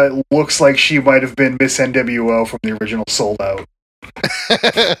Victoria looks like she might have been Miss NWO from the original Sold Out.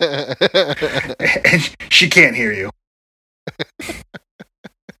 And she can't hear you.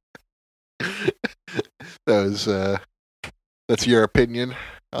 That's your opinion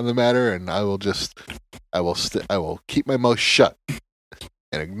on the matter, and I will keep my mouth shut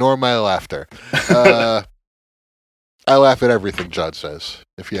and ignore my laughter. I laugh at everything John says.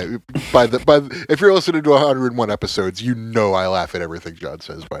 If you're listening to 101 episodes, you know I laugh at everything John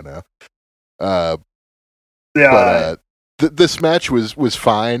says by now. This match was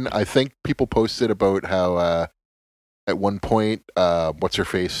fine. I think people posted about how at one point, what's her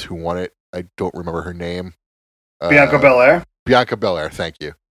face who won it? I don't remember her name. Bianca Belair. Bianca Belair, thank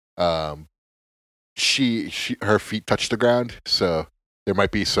you. her feet touch the ground, so there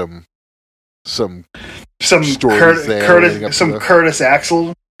might be some stories there. Curtis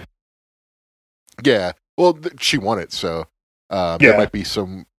Axel. Yeah, well, she won it, so there might be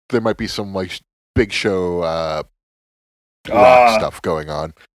some like big show rock stuff going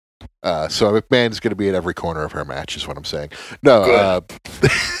on. So McMahon's going to be at every corner of her match, is what I'm saying. No,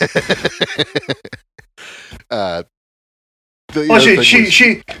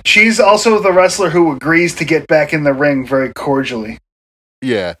 she's also the wrestler who agrees to get back in the ring very cordially.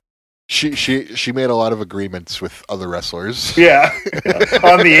 Yeah, she made a lot of agreements with other wrestlers. Yeah,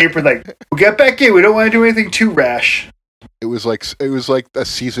 on the apron, like, we'll get back in. We don't want to do anything too rash. It was like a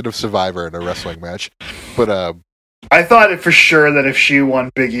season of Survivor in a wrestling match, but I thought it for sure that if she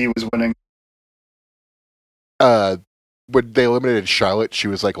won, Big E was winning. When they eliminated Charlotte, she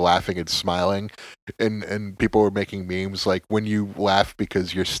was like laughing and smiling, and people were making memes like, when you laugh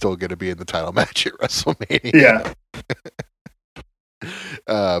because you're still going to be in the title match at WrestleMania. Yeah.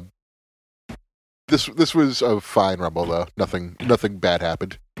 This was a fine Rumble though. Nothing bad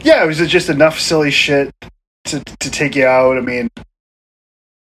happened. Yeah, it was just enough silly shit to take you out. I mean,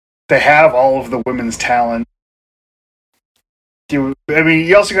 they have all of the women's talent. You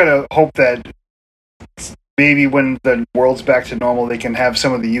also got to hope that maybe when the world's back to normal, they can have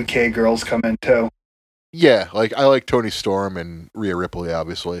some of the UK girls come in too. Yeah, like I like Toni Storm and Rhea Ripley,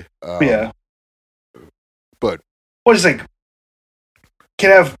 obviously. Yeah, but what is like?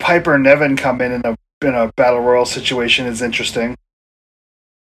 Can have Piper Niven come in a battle royal situation is interesting.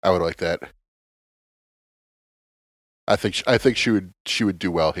 I would like that. I think she would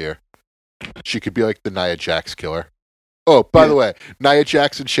do well here. She could be like the Nia Jax killer. Oh, by the way, Nia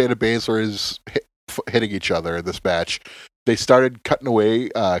Jax and Shayna Baszler is hitting each other in this match. They started cutting away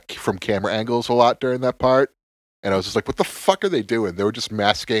from camera angles a lot during that part, and I was just like, what the fuck are they doing? They were just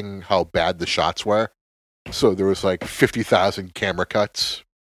masking how bad the shots were. So there was like 50,000 camera cuts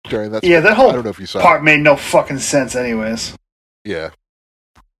during that. Yeah, that whole I don't know if you saw part made no fucking sense anyways. Yeah.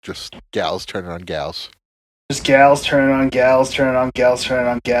 Just gals turning on gals. Just gals turning on gals, turning on gals, turning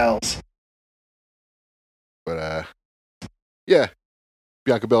on gals. But, yeah.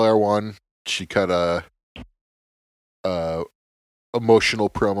 Bianca Belair won. She cut a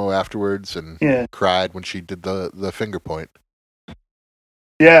emotional promo afterwards and cried when she did the finger point.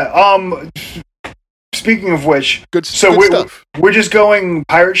 Yeah, speaking of which, good stuff. We're just going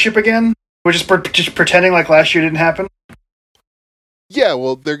pirate ship again? We're just pretending like last year didn't happen? Yeah,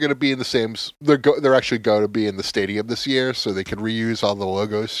 well, they're going to be in the same. They're actually going to be in the stadium this year, so they can reuse all the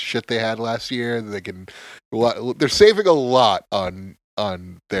logos shit they had last year. They can. They're saving a lot on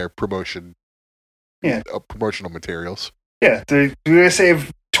their promotion. Yeah, promotional materials. Yeah, they're going to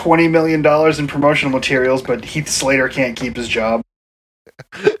save $20 million in promotional materials, but Heath Slater can't keep his job.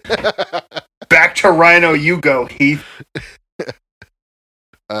 Back to Rhino, you go, Heath.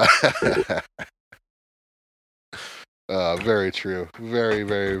 Very true. Very,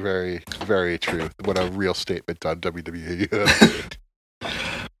 very, very, very true. What a real statement on WWE.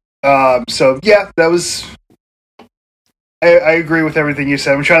 So, yeah, that was... I agree with everything you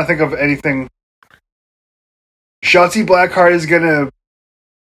said. I'm trying to think of anything... Shotzi Blackheart is going to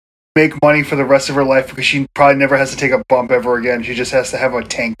make money for the rest of her life because she probably never has to take a bump ever again. She just has to have a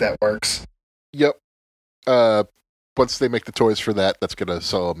tank that works. Yep. Once they make the toys for that, that's going to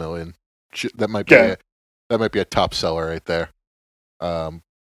sell 1 million. That might be a top seller right there. But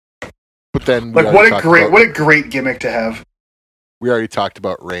then, like, what a great gimmick to have. We already talked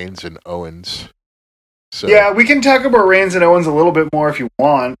about Reigns and Owens. So yeah, we can talk about Reigns and Owens a little bit more if you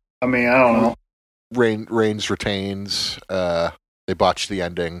want. I mean, I don't know. Reigns retains. They botched the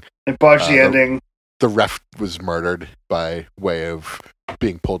ending. The ref was murdered by way of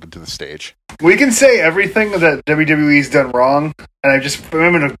being pulled into the stage. We can say everything that WWE's done wrong, and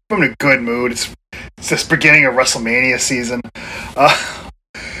I'm in a good mood. It's just beginning of WrestleMania season.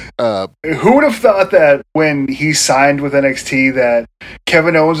 Who would have thought that when he signed with NXT that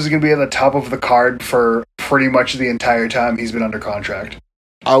Kevin Owens was going to be at the top of the card for pretty much the entire time he's been under contract?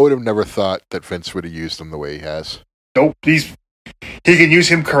 I would have never thought that Vince would have used him the way he has. Nope. He can use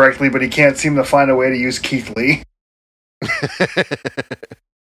him correctly, but he can't seem to find a way to use Keith Lee.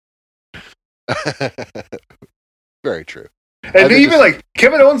 Very true. And even like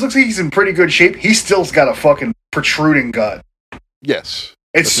Kevin Owens looks like he's in pretty good shape. He still's got a fucking protruding gut. Yes.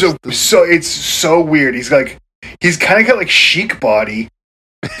 It's so weird. He's kind of got like Chic body,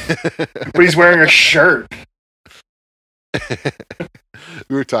 but he's wearing a shirt.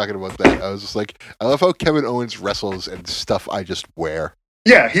 We were talking about that. I was just like, I love how Kevin Owens wrestles and stuff I just wear.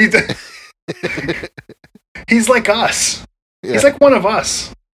 Yeah, he's like us. Yeah. He's like one of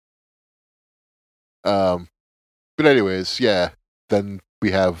us. But anyways, yeah. Then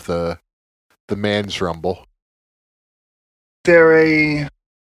we have the Men's Rumble. There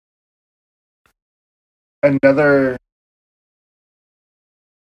another?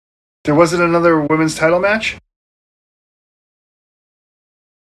 There wasn't another women's title match?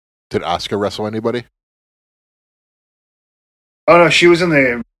 Did Asuka wrestle anybody? Oh no, she was in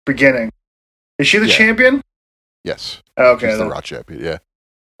the beginning. Is she the champion? Yes. Okay. She's the Raw champion, yeah.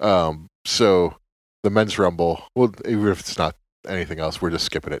 So the Men's Rumble, well, even if it's not anything else, we're just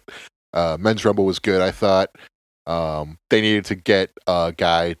skipping it. Men's Rumble was good, I thought. They needed to get a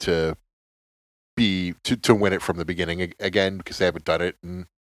guy to win it from the beginning again because they haven't done it in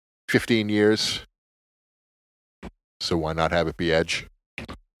 15 years. So why not have it be Edge?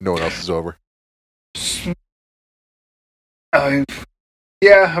 No one else is over.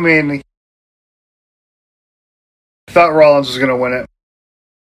 Yeah, I mean, I thought Rollins was going to win it.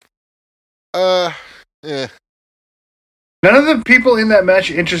 Yeah. None of the people in that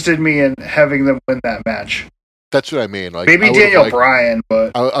match interested me in having them win that match. That's what I mean. Like, maybe Daniel Bryan,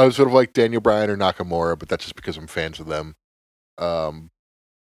 but I was sort of like Daniel Bryan or Nakamura, but that's just because I'm fans of them.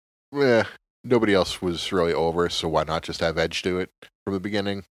 Yeah, nobody else was really over, so why not just have Edge do it from the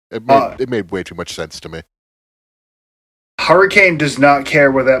beginning? It made way too much sense to me. Hurricane does not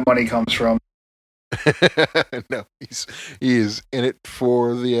care where that money comes from. No, he is in it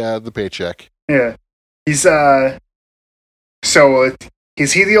for the paycheck. Yeah, he's So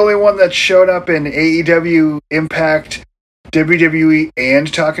is he the only one that showed up in AEW, Impact, WWE,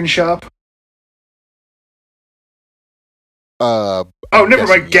 and Talking Shop? Never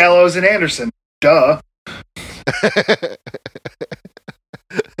mind. Gallows and Anderson. Duh.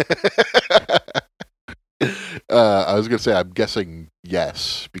 I was gonna say I'm guessing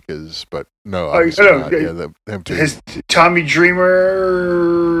yes but no. Obviously not. Yeah, them too. His Tommy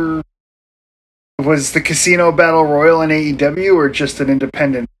Dreamer was the Casino Battle Royal in AEW or just an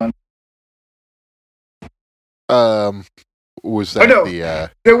independent one? Was that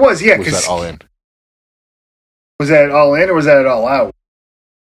there was, yeah. Was that All In? Was that All In or was that All Out?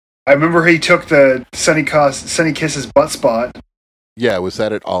 I remember he took the Sunny Kiss's butt spot. Yeah, was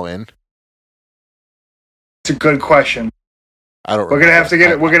that at All In? It's a good question. I don't. We're gonna have to get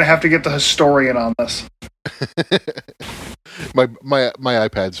it. We're gonna have to get the historian on this. my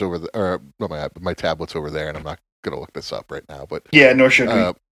iPad's over there, or not my tablet's over there, and I'm not gonna look this up right now. But yeah, nor should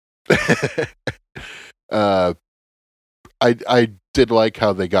we. I did like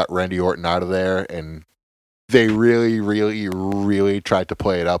how they got Randy Orton out of there, and they really, really, really tried to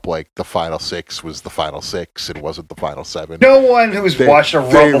play it up like the Final Six was the Final Six and wasn't the Final Seven. No one who's watched a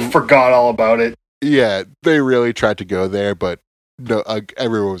Rumble forgot all about it. Yeah, they really tried to go there, but no,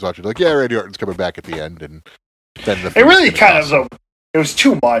 everyone was watching. Like, yeah, Randy Orton's coming back at the end, and then it really kind of it was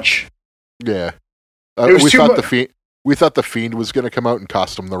too much. Yeah, we thought the Fiend was going to come out and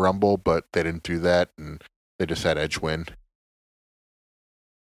cost them the Rumble, but they didn't do that, and they just had Edge win.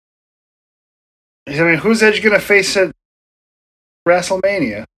 I mean, who's Edge going to face at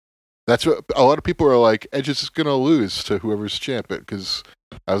WrestleMania? That's what a lot of people are like. Edge is just going to lose to whoever's champion, because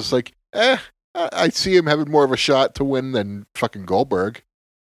I was like, I see him having more of a shot to win than fucking Goldberg.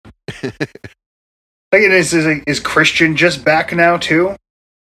 Is Christian just back now too?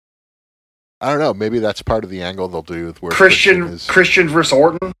 I don't know. Maybe that's part of the angle they'll do. Where Christian versus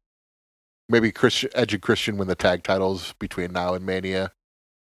Orton. Maybe Edge and Christian win the tag titles between now and Mania.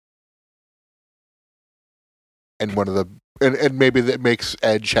 And and maybe that makes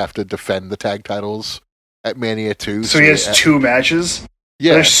Edge have to defend the tag titles at Mania too. So he has two matches.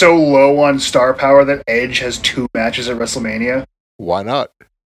 Yeah, they're so low on star power that Edge has two matches at WrestleMania. Why not?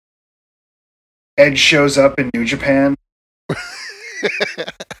 Edge shows up in New Japan.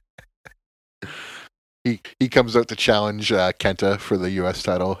 He comes out to challenge Kenta for the U.S.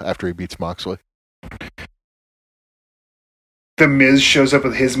 title after he beats Moxley. The Miz shows up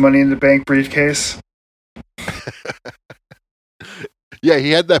with his Money in the Bank briefcase. Yeah,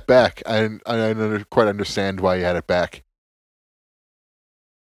 he had that back. I don't quite understand why he had it back.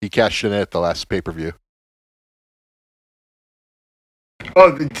 He cashed in it at the last pay-per-view.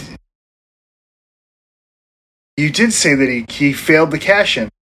 Oh, you did say that he failed the cash-in.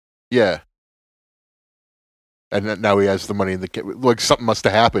 Yeah. And now he has the money in the... Like, something must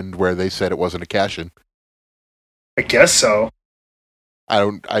have happened where they said it wasn't a cash-in. I guess so.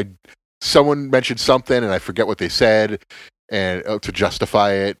 Someone mentioned something, and I forget what they said, and to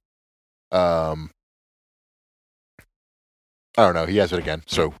justify it. I don't know. He has it again,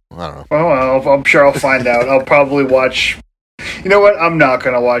 so I don't know. Well, I'm sure I'll find out. I'll probably watch... You know what? I'm not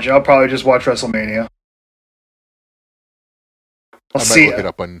going to watch it. I'll probably just watch WrestleMania. I'll I see. might look it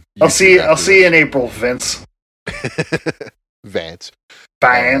up on YouTube I'll see after you in April, Vince. Vance.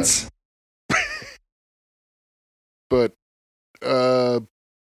 But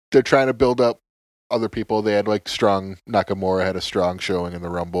they're trying to build up other people. They had Nakamura had a strong showing in the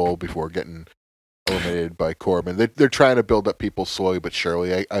Rumble before getting eliminated by Corbin. They're trying to build up people slowly but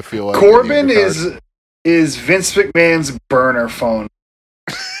surely. I feel like Corbin is Vince McMahon's burner phone.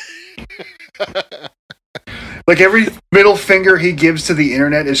 Like every middle finger he gives to the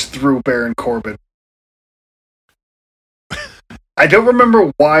internet is through Baron Corbin. I don't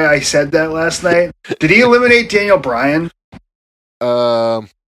remember why I said that last night. Did he eliminate Daniel Bryan? Or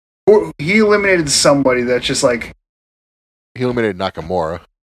he eliminated somebody that's just like... He eliminated Nakamura.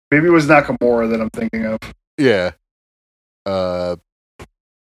 Maybe it was Nakamura that I'm thinking of. Yeah. But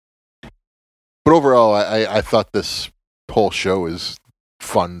overall, I thought this whole show is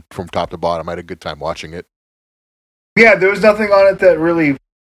fun from top to bottom. I had a good time watching it. Yeah, there was nothing on it that really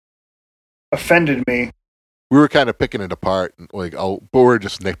offended me. We were kind of picking it apart, but we're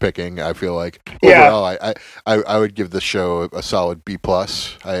just nitpicking. I feel like overall, I would give the show a solid B+.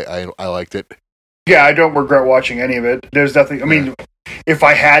 I liked it. Yeah, I don't regret watching any of it. There's nothing. I mean, if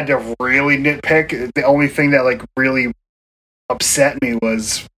I had to really nitpick, the only thing that really upset me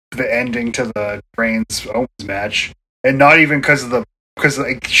was the ending to the Reigns Owens match, and not even because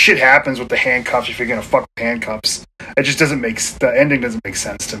shit happens with the handcuffs if you're gonna fuck with handcuffs. It just doesn't make the ending doesn't make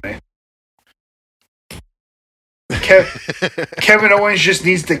sense to me. Kevin Owens just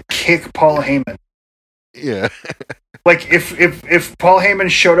needs to kick Paul Heyman. Yeah. If Paul Heyman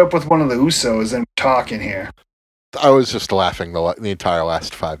showed up with one of the Usos and talking here. I was just laughing the entire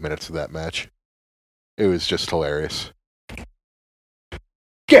last 5 minutes of that match. It was just hilarious.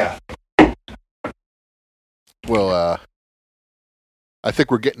 Yeah. Well, I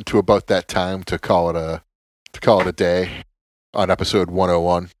think we're getting to about that time to call it a day on episode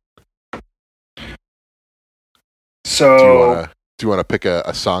 101. So, do you want to pick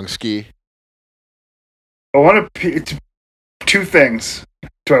a song ski? I want to two things.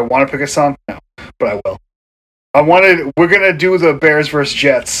 Do I want to pick a song? No, but I will. We're gonna do the Bears vs.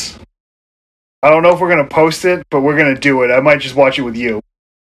 Jets. I don't know if we're gonna post it, but we're gonna do it. I might just watch it with you.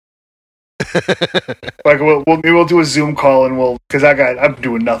 We'll do a Zoom call and because I'm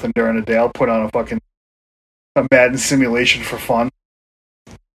doing nothing during the day. I'll put on a Madden simulation for fun.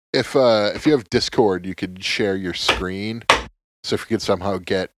 If you have Discord, you could share your screen. So if you could somehow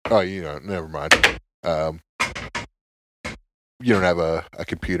get... Oh, never mind. You don't have a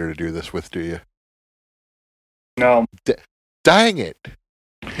computer to do this with, do you? No. Dang it.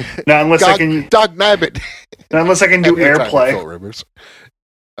 Not unless I can... Dog nabbit. Not unless I can do AirPlay.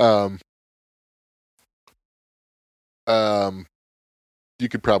 You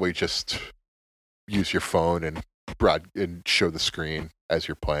could probably just use your phone and show the screen as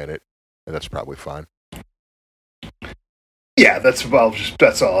you're playing it, and that's probably fine. Yeah, that's all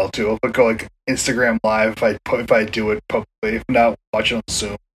I'll do. I'll go Instagram Live if I do it publicly. If not, watch it on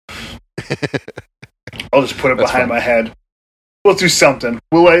Zoom. I'll just put it behind my head. We'll do something.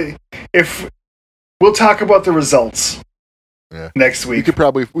 We'll talk about the results next week. We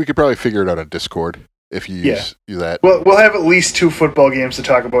could probably figure it out on Discord if you use that. We'll have at least 2 football games to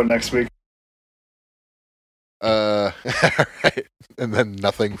talk about next week. All right, and then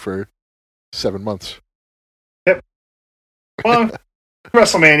nothing for 7 months. Yep. Well,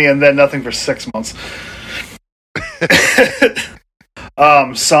 WrestleMania and then nothing for 6 months.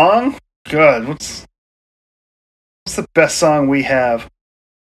 Song? Good. What's the best song we have?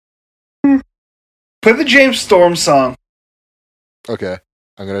 Play the James Storm song. Okay.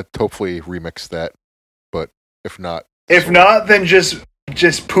 I'm gonna hopefully remix that, but if not, then just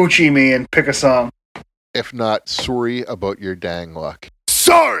poochie me and pick a song. If not, sorry about your dang luck.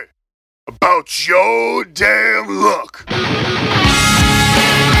 Sorry about your damn luck.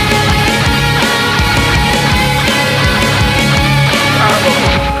 I'm a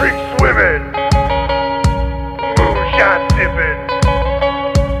creek swimming, moonshine sipping,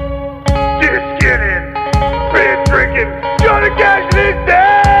 just getting, red drinking, Johnny Cash is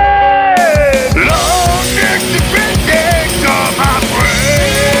dead. Long necks and red necks on my brain.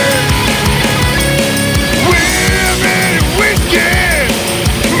 Women and whiskey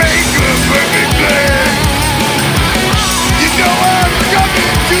make a perfect plan. You know I'm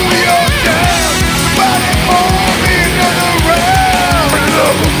coming to your town. Somebody pour me another round.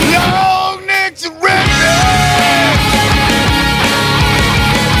 Long necks and rednecks.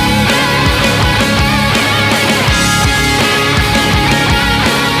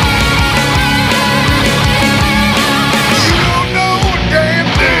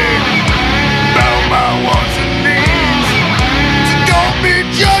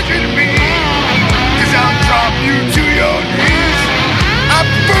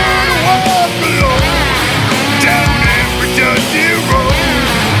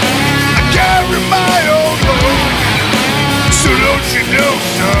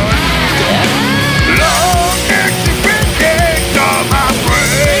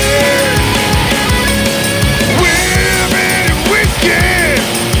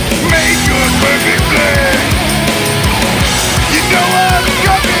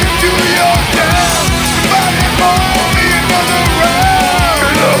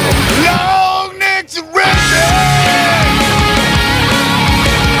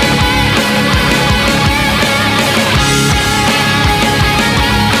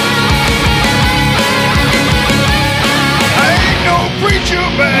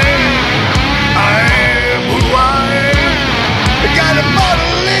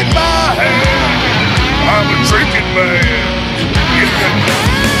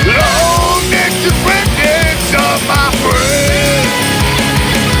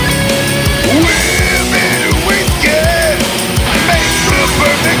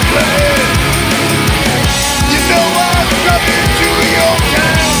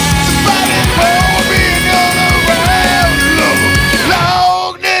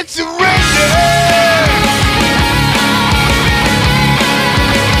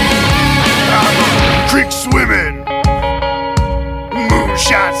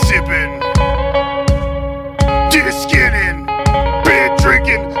 sipping.